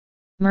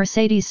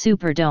 Mercedes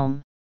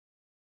Superdome.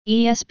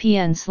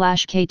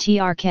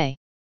 ESPN/KTRK.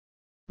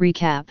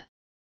 Recap.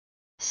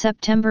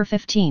 September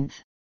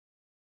 15th.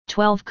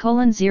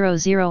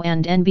 12:00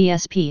 and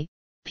NBSP,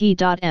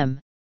 P.M.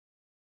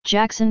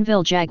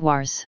 Jacksonville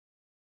Jaguars.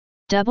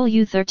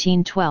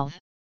 W1312.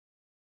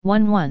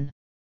 1-1.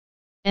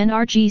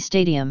 NRG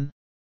Stadium.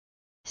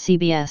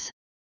 CBS.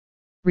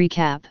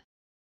 Recap.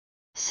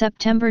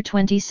 September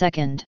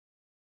 22nd.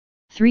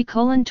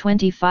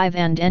 3:25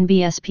 and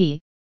NBSP,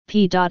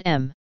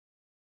 P.M.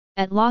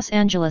 At Los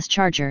Angeles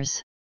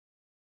Chargers.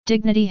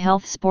 Dignity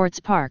Health Sports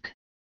Park.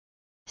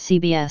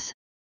 CBS.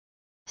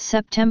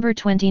 September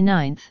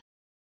 29th.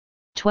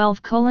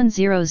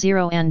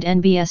 12:00 and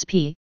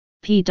NBSP,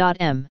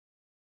 P.M.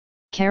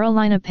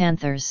 Carolina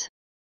Panthers.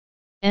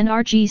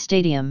 NRG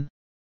Stadium.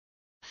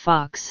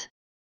 Fox.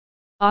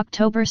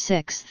 October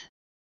 6th.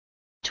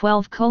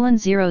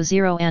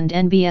 12:00 and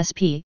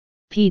NBSP,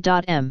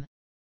 P.M.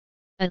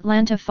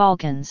 Atlanta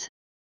Falcons.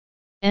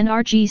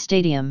 NRG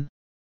Stadium.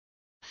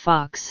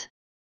 Fox.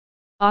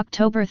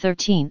 October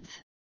 13th.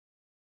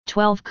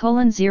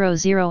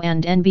 12:00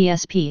 and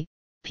NBSP,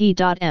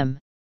 P.M.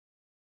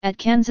 At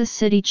Kansas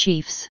City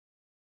Chiefs.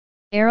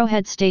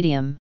 Arrowhead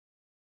Stadium.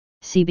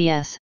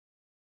 CBS.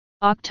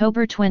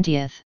 October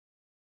 20th.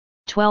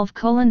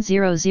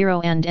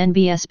 12:00 and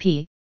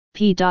NBSP,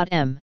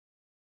 P.M.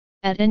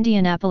 At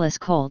Indianapolis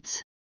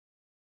Colts.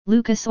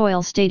 Lucas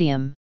Oil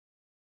Stadium.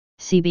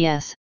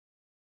 CBS.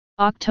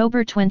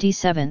 October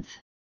 27th.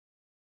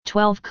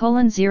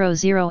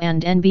 12:00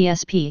 and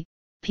NBSP,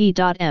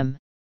 P.M.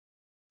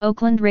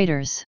 Oakland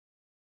Raiders.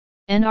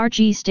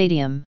 NRG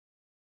Stadium.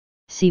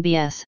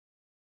 CBS.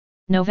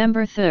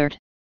 November 3rd.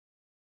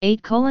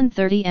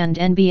 8:30 and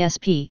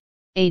NBSP,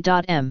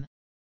 A.M.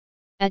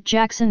 At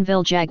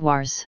Jacksonville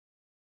Jaguars.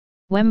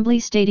 Wembley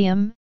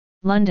Stadium,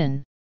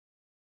 London.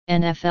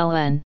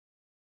 NFLN.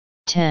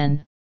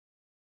 10.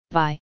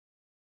 By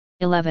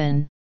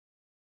 11.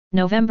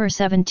 November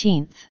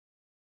 17th.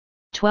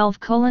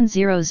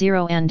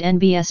 12:00 and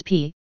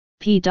NBSP,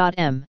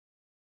 P.M.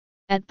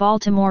 At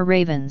Baltimore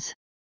Ravens.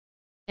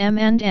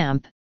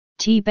 M&Amp,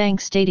 T-Bank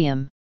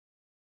Stadium.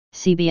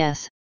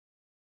 CBS.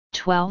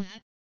 12.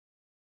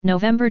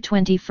 November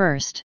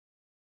 21st.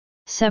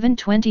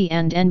 7:20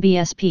 and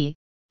NBSP,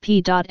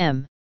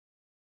 P.M.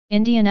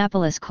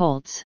 Indianapolis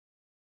Colts.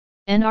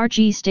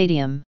 NRG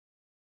Stadium.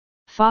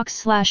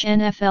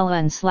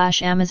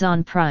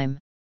 Fox/NFLN/Amazon Prime.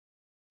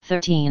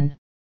 13.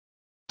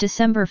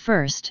 December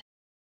 1st.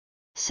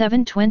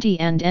 7:20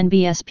 and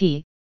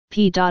NBSP,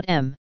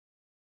 P.M.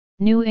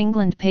 New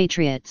England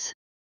Patriots.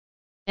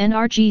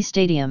 NRG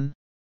Stadium.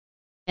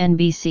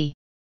 NBC.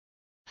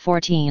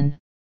 14.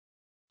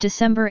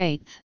 December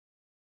 8th.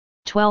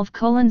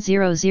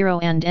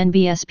 12:00 and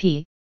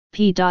NBSP,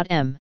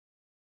 P.M.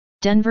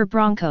 Denver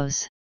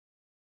Broncos.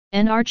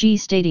 NRG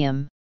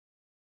Stadium.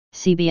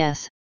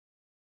 CBS.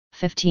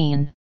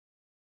 15.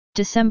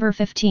 December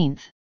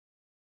 15th.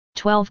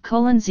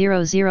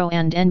 12:00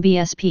 and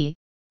NBSP,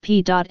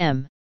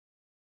 P.M.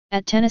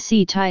 At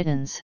Tennessee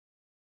Titans.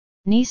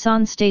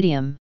 Nissan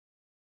Stadium.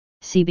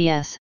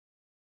 CBS.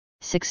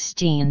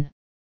 16.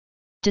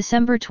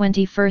 December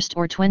 21st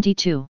or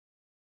 22.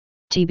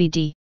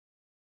 TBD.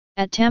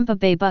 At Tampa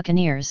Bay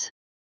Buccaneers.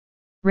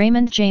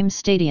 Raymond James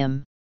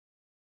Stadium.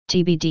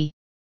 TBD.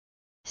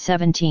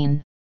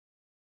 17.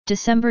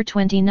 December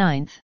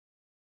 29th.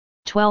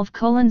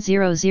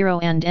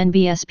 12:00 and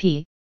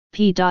NBSP,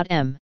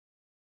 P.M.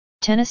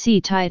 Tennessee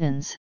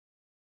Titans.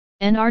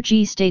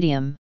 NRG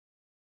Stadium.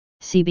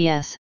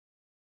 CBS.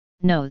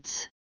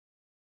 Notes.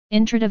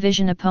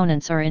 Intradivision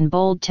opponents are in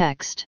bold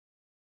text.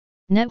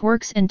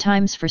 Networks and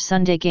times for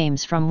Sunday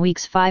games from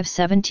weeks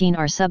 5-17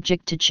 are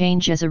subject to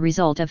change as a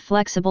result of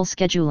flexible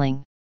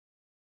scheduling.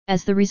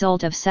 As the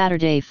result of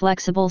Saturday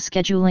flexible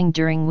scheduling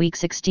during week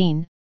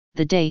 16,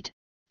 the date,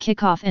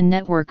 kickoff and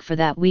network for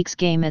that week's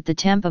game at the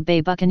Tampa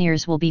Bay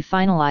Buccaneers will be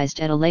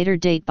finalized at a later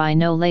date by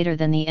no later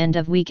than the end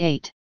of week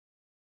 8.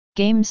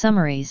 Game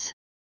summaries.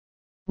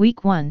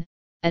 Week 1,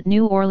 at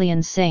New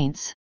Orleans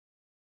Saints.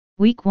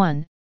 Week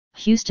 1,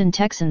 Houston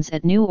Texans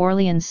at New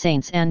Orleans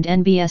Saints and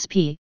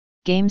NBSP,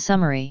 game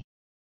summary.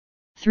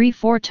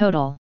 3-4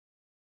 total.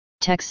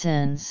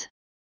 Texans.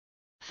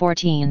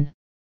 14.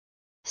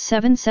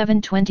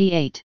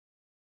 7-7-28.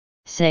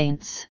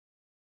 Saints.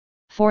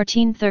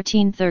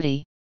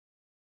 14-13-30.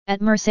 At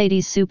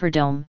Mercedes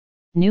Superdome,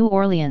 New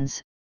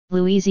Orleans,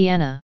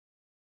 Louisiana.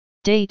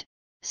 Date,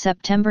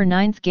 September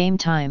 9. Game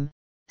time,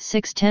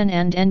 6:10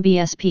 and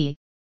NBSP,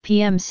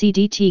 PM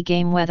CDT.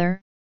 Game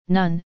weather,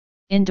 none.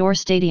 Indoor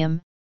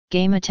stadium,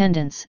 game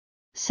attendance,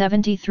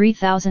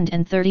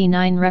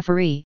 73,039.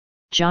 Referee,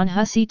 John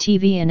Hussey.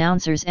 TV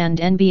announcers and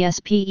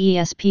NBSP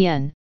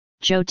ESPN,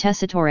 Joe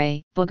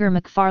Tessitore, Booger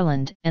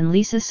McFarland and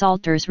Lisa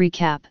Salters.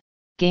 Recap,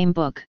 game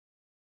book.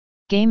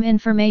 Game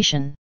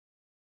information.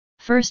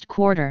 First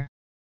quarter.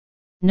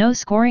 No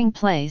scoring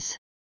plays.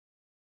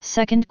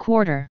 Second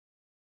quarter.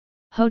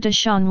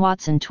 Deshaun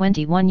Watson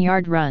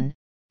 21-yard run,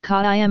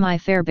 caught IMI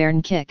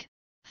Fairbairn kick,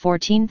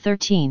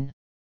 14-13.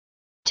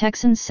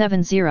 Texans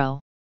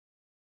 7-0.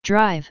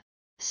 Drive,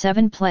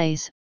 7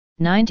 plays,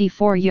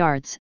 94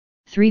 yards,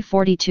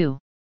 342.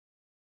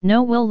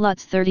 No Will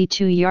Lutz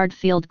 32-yard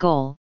field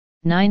goal,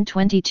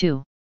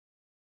 922.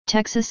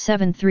 Texas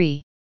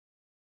 7-3.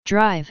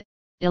 Drive,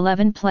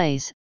 11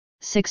 plays,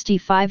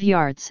 65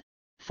 yards,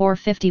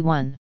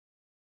 451.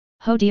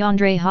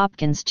 DeAndre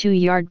Hopkins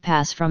 2-yard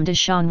pass from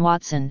Deshaun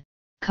Watson,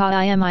 caught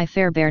IMI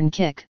Fairbairn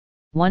kick,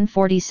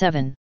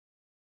 147.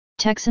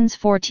 Texans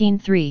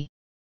 14-3.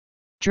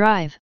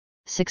 Drive,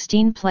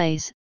 16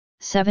 plays,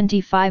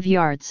 75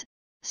 yards,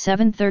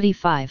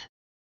 735.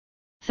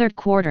 Third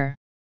quarter.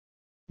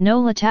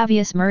 No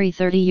Latavius Murray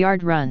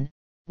 30-yard run,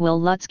 Will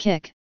Lutz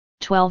kick,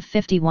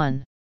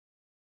 1251.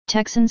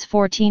 Texans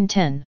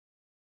 14-10.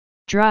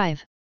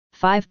 Drive,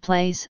 5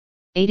 plays,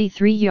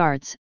 83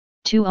 yards,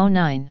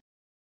 209.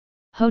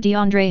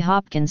 DeAndre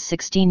Hopkins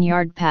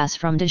 16-yard pass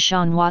from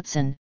Deshaun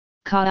Watson,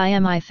 caught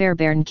IMI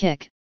Fairbairn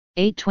kick,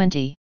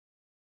 8:20.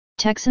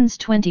 Texans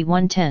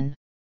 21-10.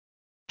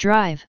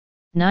 Drive,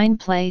 9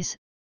 plays,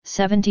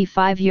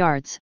 75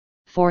 yards,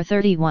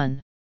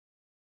 4:31.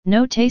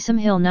 No Taysom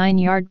Hill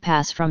 9-yard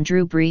pass from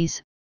Drew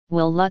Brees,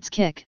 Will Lutz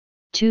kick,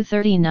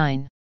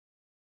 2:39.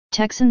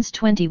 Texans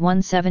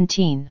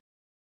 21-17.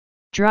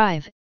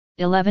 Drive,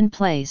 11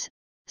 plays,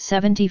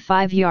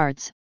 75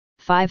 yards,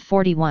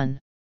 5:41.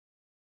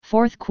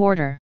 Fourth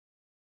quarter.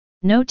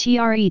 No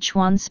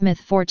Tre'Quan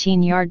Smith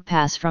 14-yard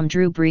pass from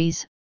Drew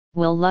Brees,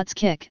 Will Lutz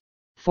kick,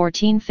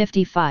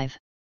 14:55.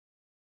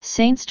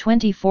 Saints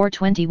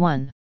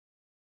 24-21.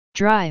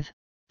 Drive,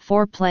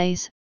 4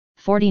 plays,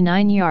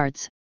 49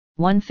 yards,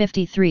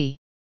 1:53.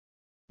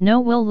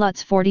 No Will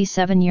Lutz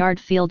 47-yard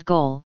field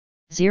goal,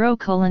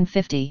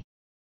 0:50.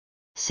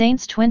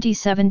 Saints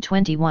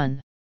 27-21.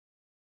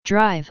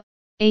 Drive,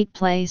 8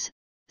 plays,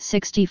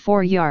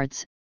 64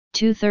 yards,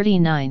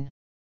 2:39.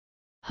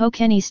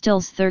 Kenny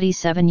Stills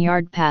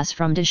 37-yard pass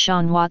from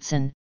Deshaun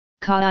Watson,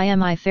 caught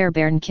IMI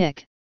Fairbairn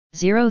kick,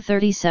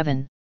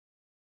 0:37.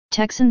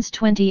 Texans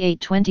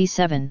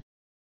 28-27.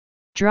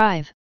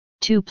 Drive,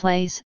 2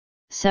 plays,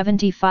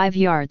 75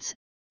 yards,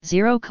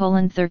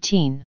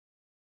 0:13.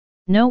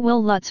 No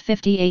Will Lutz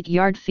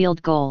 58-yard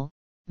field goal,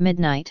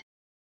 midnight.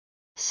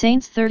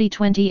 Saints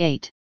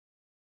 30-28.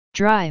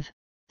 Drive,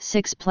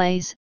 6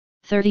 plays,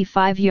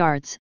 35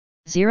 yards,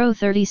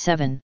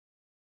 0:37.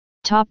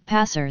 Top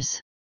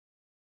passers.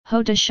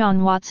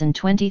 Deshaun Watson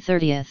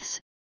 20/30ths,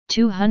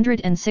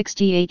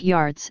 268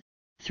 yards,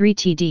 3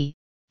 TD,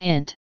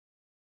 int.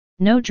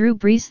 No Drew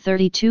Brees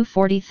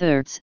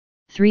 32/43ths,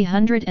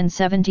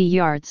 370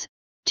 yards,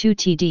 2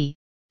 TD,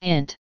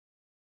 int.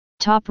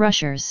 Top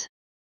rushers.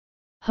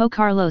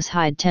 Carlos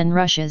Hyde 10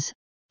 rushes,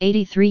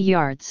 83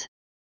 yards.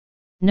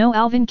 No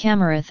Alvin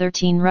Kamara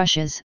 13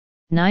 rushes,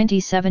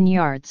 97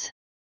 yards.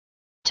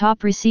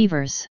 Top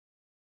receivers.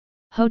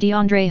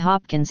 DeAndre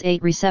Hopkins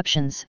 8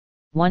 receptions,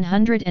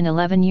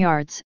 111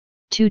 yards,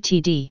 2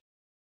 TD.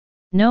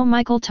 No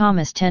Michael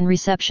Thomas 10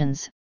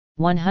 receptions,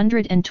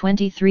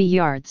 123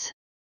 yards.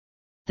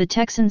 The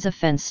Texans'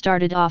 offense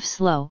started off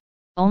slow,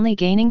 only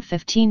gaining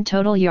 15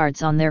 total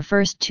yards on their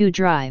first 2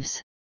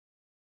 drives.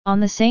 On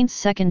the Saints'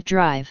 second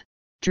drive,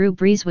 Drew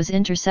Brees was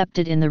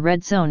intercepted in the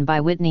red zone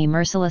by Whitney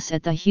Mercilus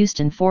at the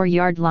Houston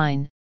 4-yard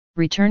line,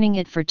 returning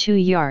it for 2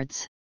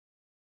 yards.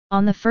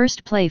 On the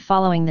first play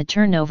following the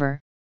turnover,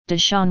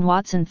 Deshaun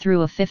Watson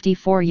threw a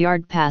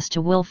 54-yard pass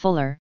to Will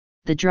Fuller.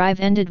 The drive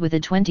ended with a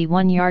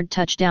 21-yard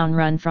touchdown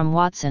run from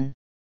Watson.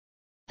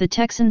 The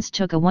Texans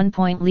took a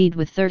 1-point lead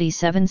with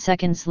 37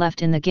 seconds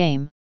left in the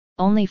game,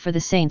 only for the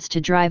Saints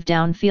to drive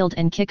downfield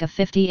and kick a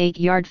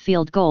 58-yard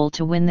field goal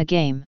to win the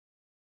game.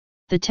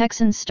 The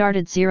Texans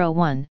started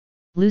 0-1,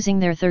 losing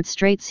their 3rd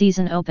straight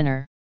season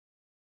opener.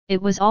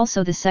 It was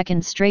also the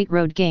 2nd straight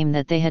road game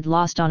that they had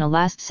lost on a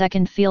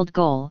last-second field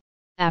goal,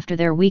 after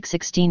their Week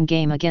 16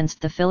 game against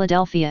the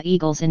Philadelphia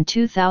Eagles in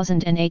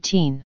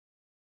 2018.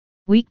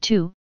 Week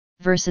 2,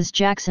 versus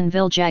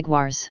Jacksonville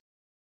Jaguars.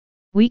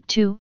 Week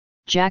 2,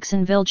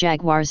 Jacksonville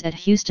Jaguars at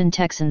Houston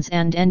Texans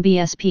and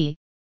NBSP,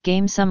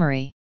 game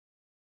summary.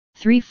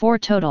 3-4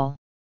 total.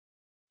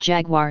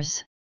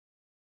 Jaguars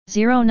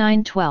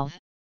 0-9-12.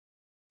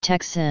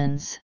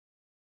 Texans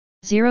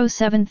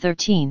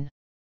 0-7-13.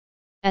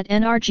 At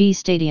NRG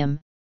Stadium,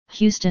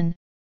 Houston,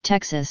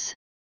 Texas.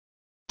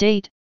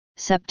 Date,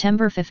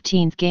 September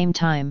 15. Game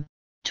time,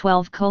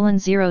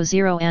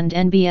 12:00 and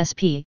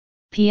NBSP,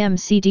 PM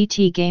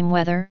CDT. Game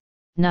weather,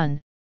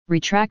 none,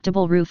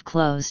 retractable roof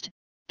closed,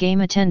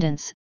 game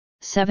attendance,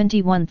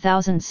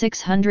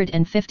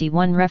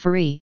 71,651.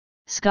 Referee,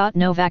 Scott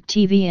Novak.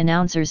 TV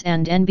announcers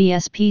and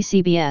NBSP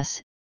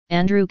CBS,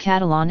 Andrew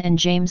Catalan and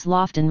James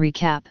Lofton.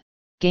 Recap,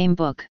 game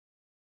book.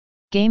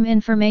 Game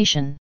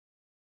information.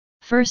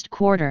 First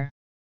quarter.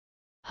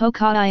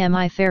 caught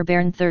IMI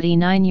Fairbairn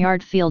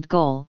 39-yard field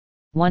goal,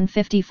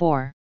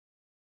 154.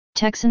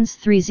 Texans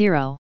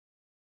 3-0.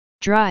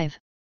 Drive,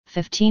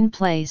 15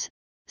 plays,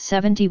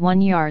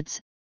 71 yards,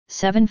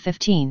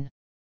 7:15.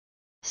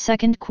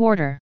 Second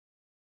quarter.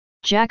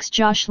 Jack's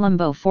Josh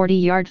Lumbo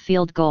 40-yard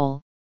field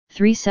goal,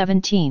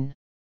 3:17.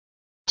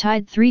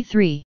 Tied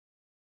 3-3.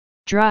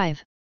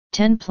 Drive,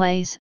 10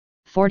 plays,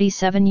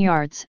 47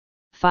 yards,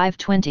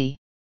 5:20.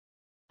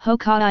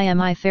 caught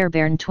IMI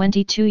Fairbairn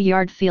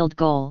 22-yard field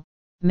goal,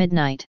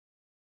 midnight.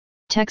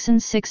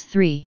 Texans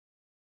 6-3.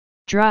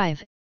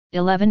 Drive,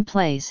 11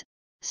 plays,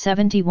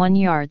 71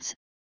 yards,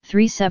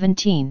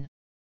 3:17.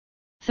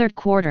 Third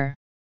quarter.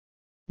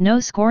 No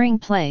scoring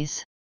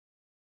plays.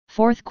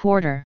 Fourth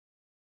quarter.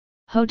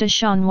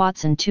 Deshaun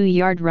Watson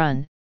 2-yard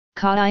run,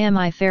 caught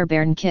IMI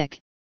Fairbairn kick,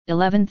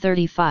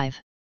 11:35.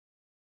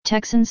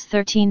 Texans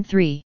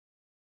 13-3.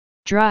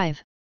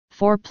 Drive,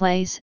 4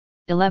 plays,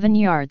 11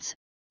 yards,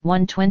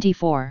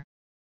 1:24.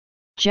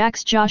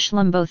 Jack's Josh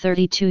Lumbo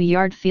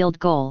 32-yard field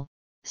goal,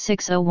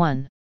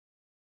 6:01.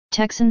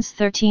 Texans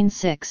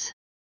 13-6.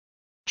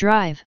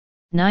 Drive,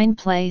 9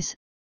 plays,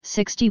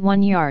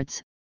 61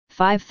 yards,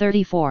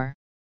 5:34.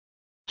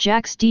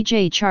 Jags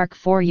DJ Chark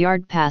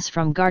 4-yard pass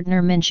from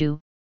Gardner Minshew,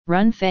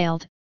 run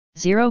failed,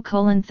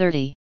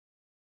 0:30.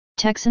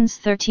 Texans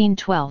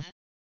 13-12.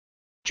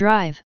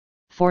 Drive,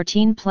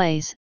 14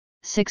 plays,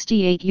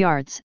 68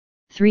 yards,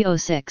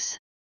 306.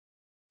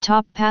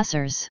 Top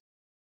passers.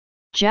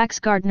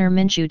 Jags Gardner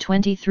Minshew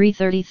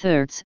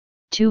 23-33,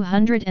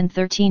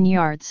 213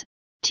 yards,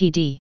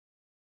 TD.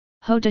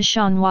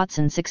 Deshaun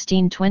Watson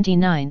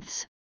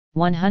 16-29,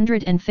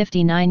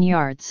 159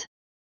 yards.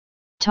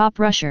 Top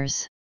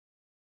rushers.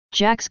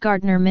 Jags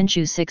Gardner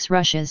Minshew 6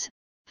 rushes,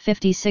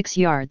 56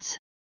 yards.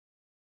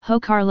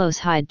 Carlos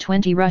Hyde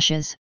 20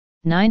 rushes,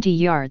 90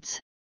 yards.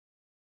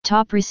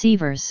 Top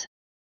receivers.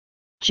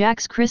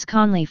 Jags Chris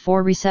Conley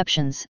 4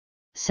 receptions,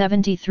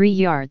 73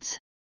 yards.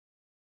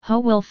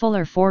 Will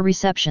Fuller 4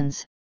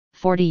 receptions,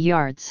 40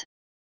 yards.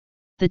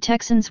 The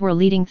Texans were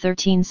leading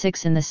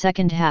 13-6 in the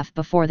second half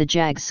before the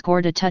Jags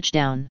scored a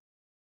touchdown.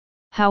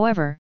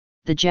 However,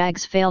 the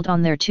Jags failed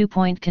on their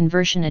 2-point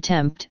conversion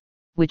attempt,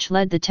 which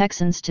led the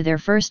Texans to their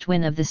first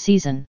win of the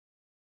season.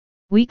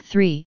 Week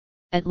 3,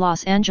 at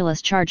Los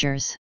Angeles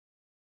Chargers.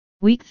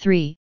 Week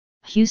 3,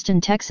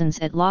 Houston Texans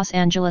at Los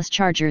Angeles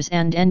Chargers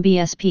and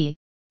NBSP,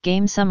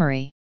 game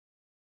summary.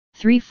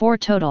 3-4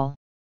 total.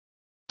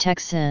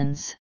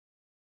 Texans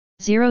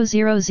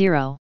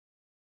 0-0-0.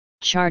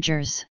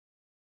 Chargers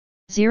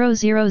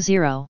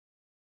 0-0-0.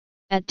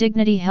 At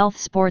Dignity Health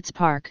Sports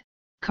Park,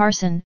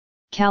 Carson,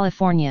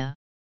 California.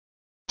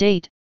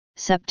 Date,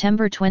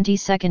 September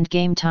 22.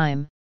 Game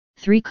time,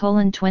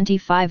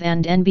 3:25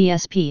 and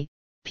NBSP,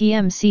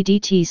 PM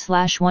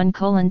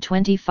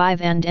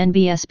CDT/1:25 and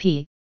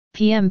NBSP,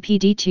 PM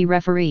PDT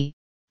referee,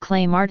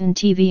 Clay Martin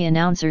TV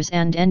announcers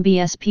and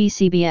NBSP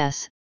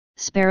CBS,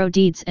 Sparrow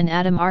Deeds and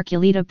Adam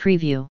Archuleta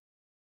preview.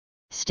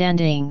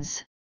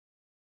 Standings.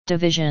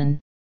 Division.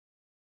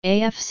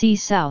 AFC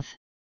South.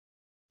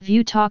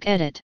 View Talk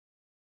Edit.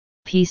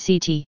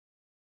 PCT.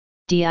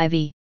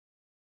 DIV.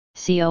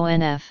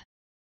 CONF.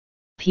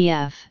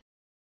 PF.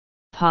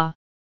 PA.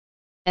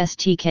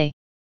 STK.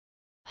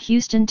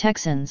 Houston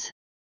Texans.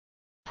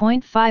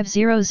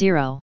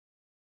 .500.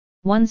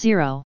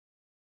 10.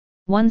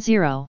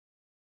 10.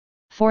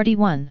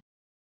 41.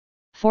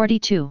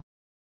 42.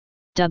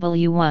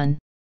 W1.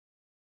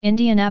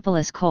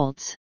 Indianapolis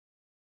Colts.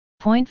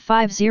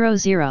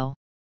 .500.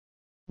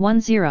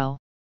 10.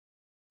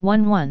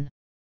 11.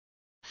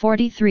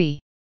 43.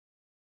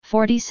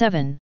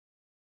 47.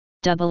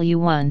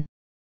 W1.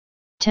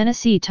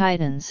 Tennessee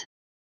Titans.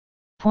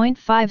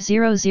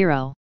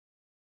 .500.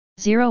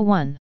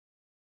 01.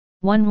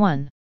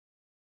 11.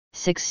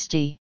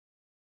 60.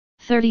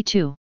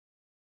 32.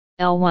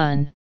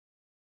 L1.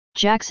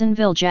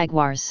 Jacksonville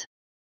Jaguars.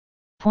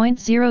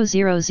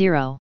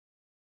 .000.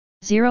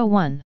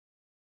 01.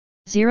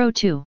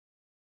 02.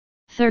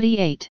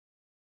 38.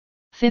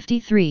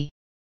 53.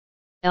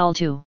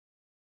 L2.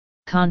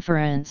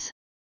 Conference.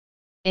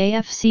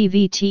 AFC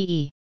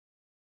VTE.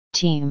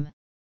 Team.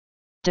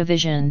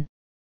 Division.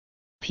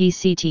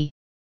 PCT.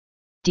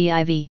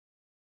 DIV.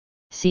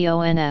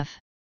 CONF.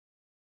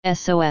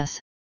 SOS.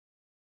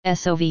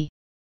 SOV.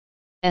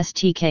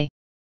 STK.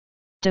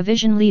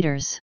 Division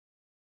leaders.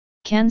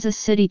 Kansas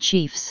City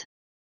Chiefs.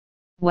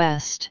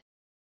 West.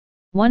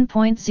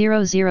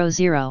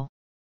 1.000.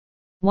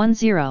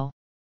 10.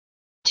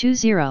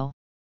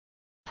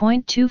 20.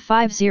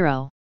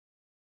 .250.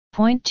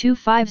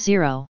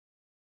 .250.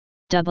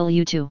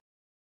 W2.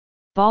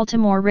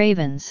 Baltimore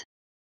Ravens.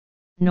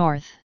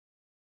 North.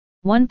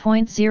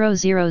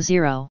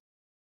 1.000.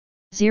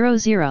 00.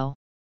 10.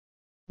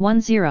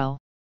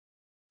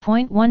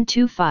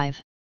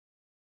 .125.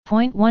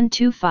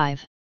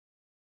 .125.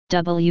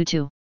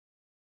 W2.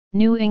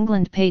 New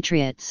England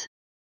Patriots.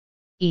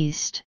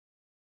 East.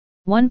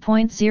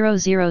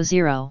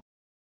 1.000.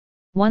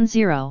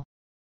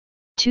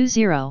 10.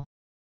 20.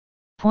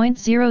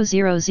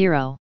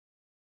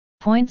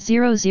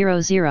 .000.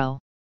 .000.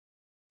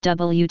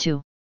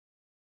 W2.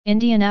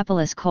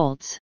 Indianapolis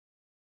Colts.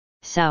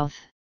 South.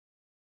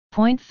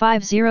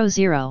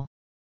 .500.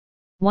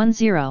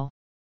 10.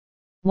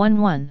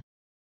 11.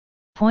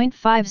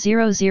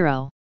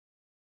 .500.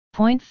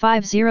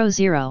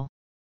 .500.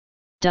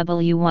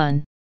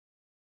 W1.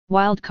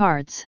 Wild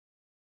Cards.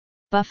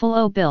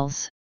 Buffalo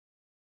Bills.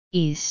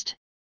 East.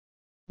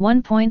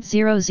 1.000. 10.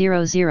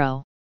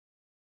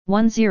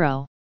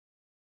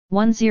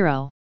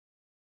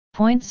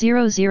 10.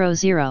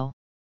 .000.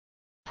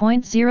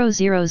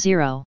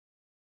 .000.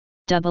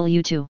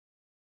 W2.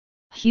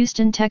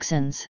 Houston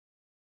Texans.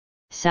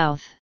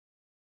 South.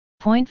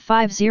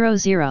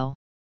 .500.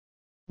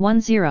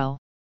 10.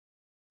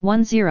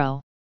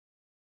 10.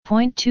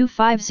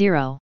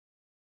 .250.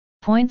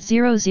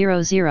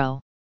 .000.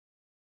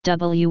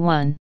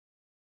 W1.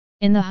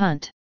 In the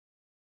Hunt.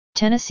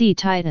 Tennessee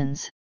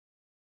Titans.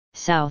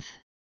 South.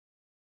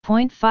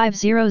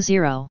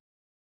 .500.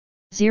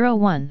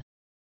 01.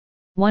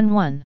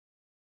 11.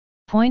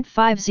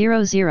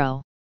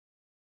 .500.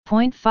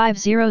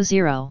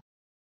 .500.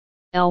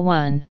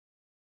 L1.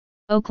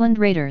 Oakland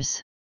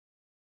Raiders.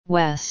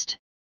 West.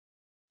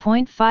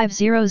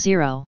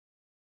 .500.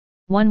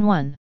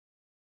 11.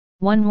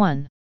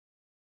 .500.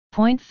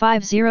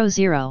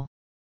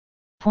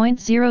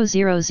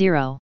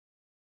 .000.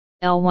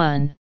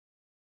 L1.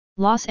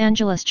 Los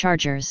Angeles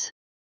Chargers.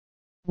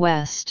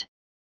 West.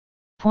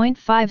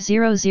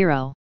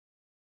 .500.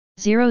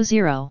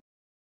 00.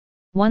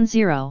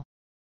 10.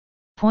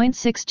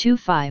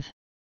 .625.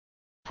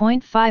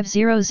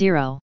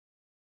 .500.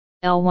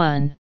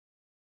 L1.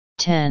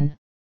 10.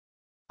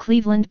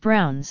 Cleveland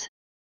Browns.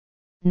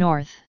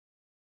 North.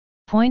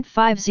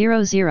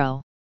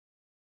 .500.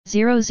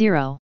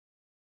 00.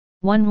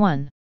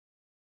 11.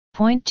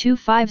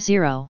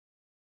 .250.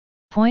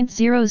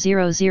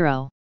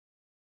 .000.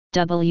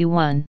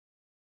 W1.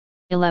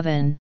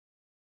 11.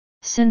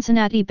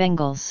 Cincinnati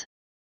Bengals.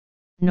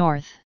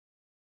 North.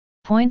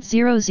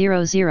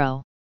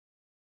 .000.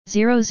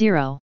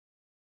 00.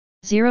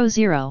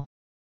 00.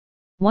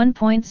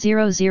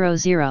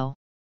 1.000.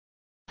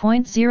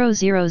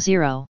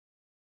 .000.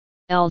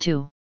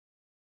 L2.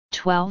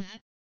 12.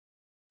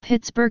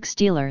 Pittsburgh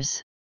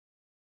Steelers.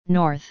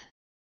 North.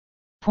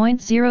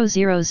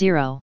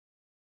 .000.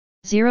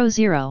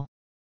 00.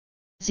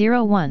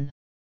 01.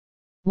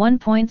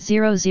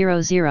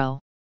 1.000.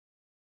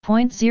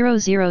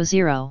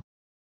 .000.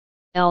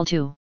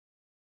 L2.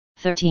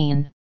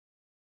 13.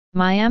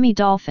 Miami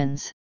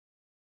Dolphins.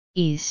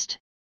 East.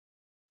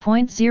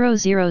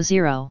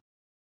 .000.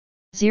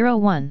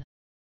 01.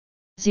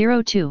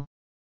 02.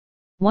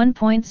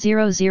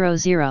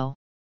 1.000.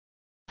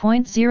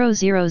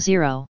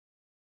 .000.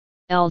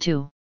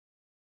 L2.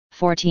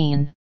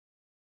 14.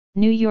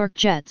 New York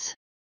Jets.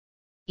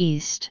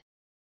 East.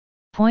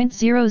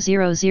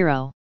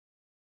 .000.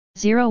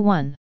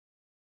 01.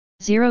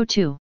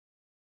 02.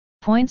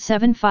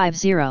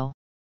 .750.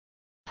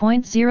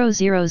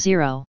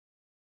 .000.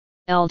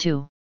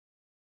 L2.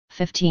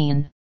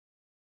 15.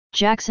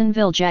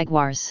 Jacksonville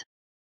Jaguars.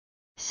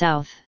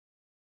 South.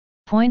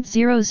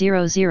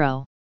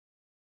 .000.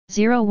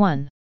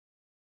 01.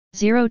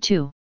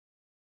 02.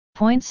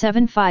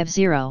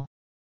 .750.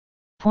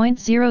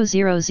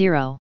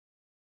 .000.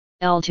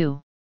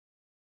 L2.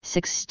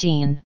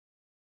 16.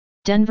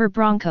 Denver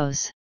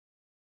Broncos.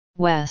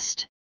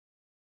 West.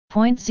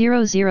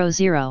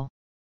 .000.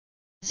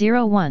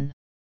 01.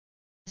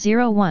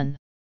 01.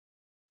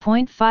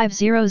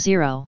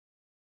 .500.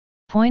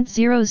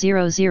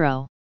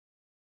 .000.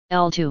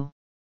 L2.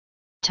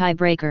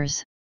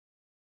 Tiebreakers.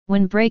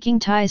 When breaking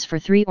ties for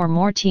 3 or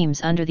more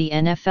teams under the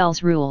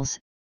NFL's rules,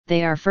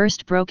 they are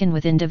first broken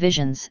within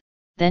divisions,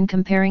 then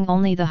comparing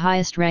only the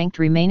highest ranked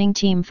remaining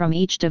team from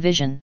each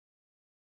division.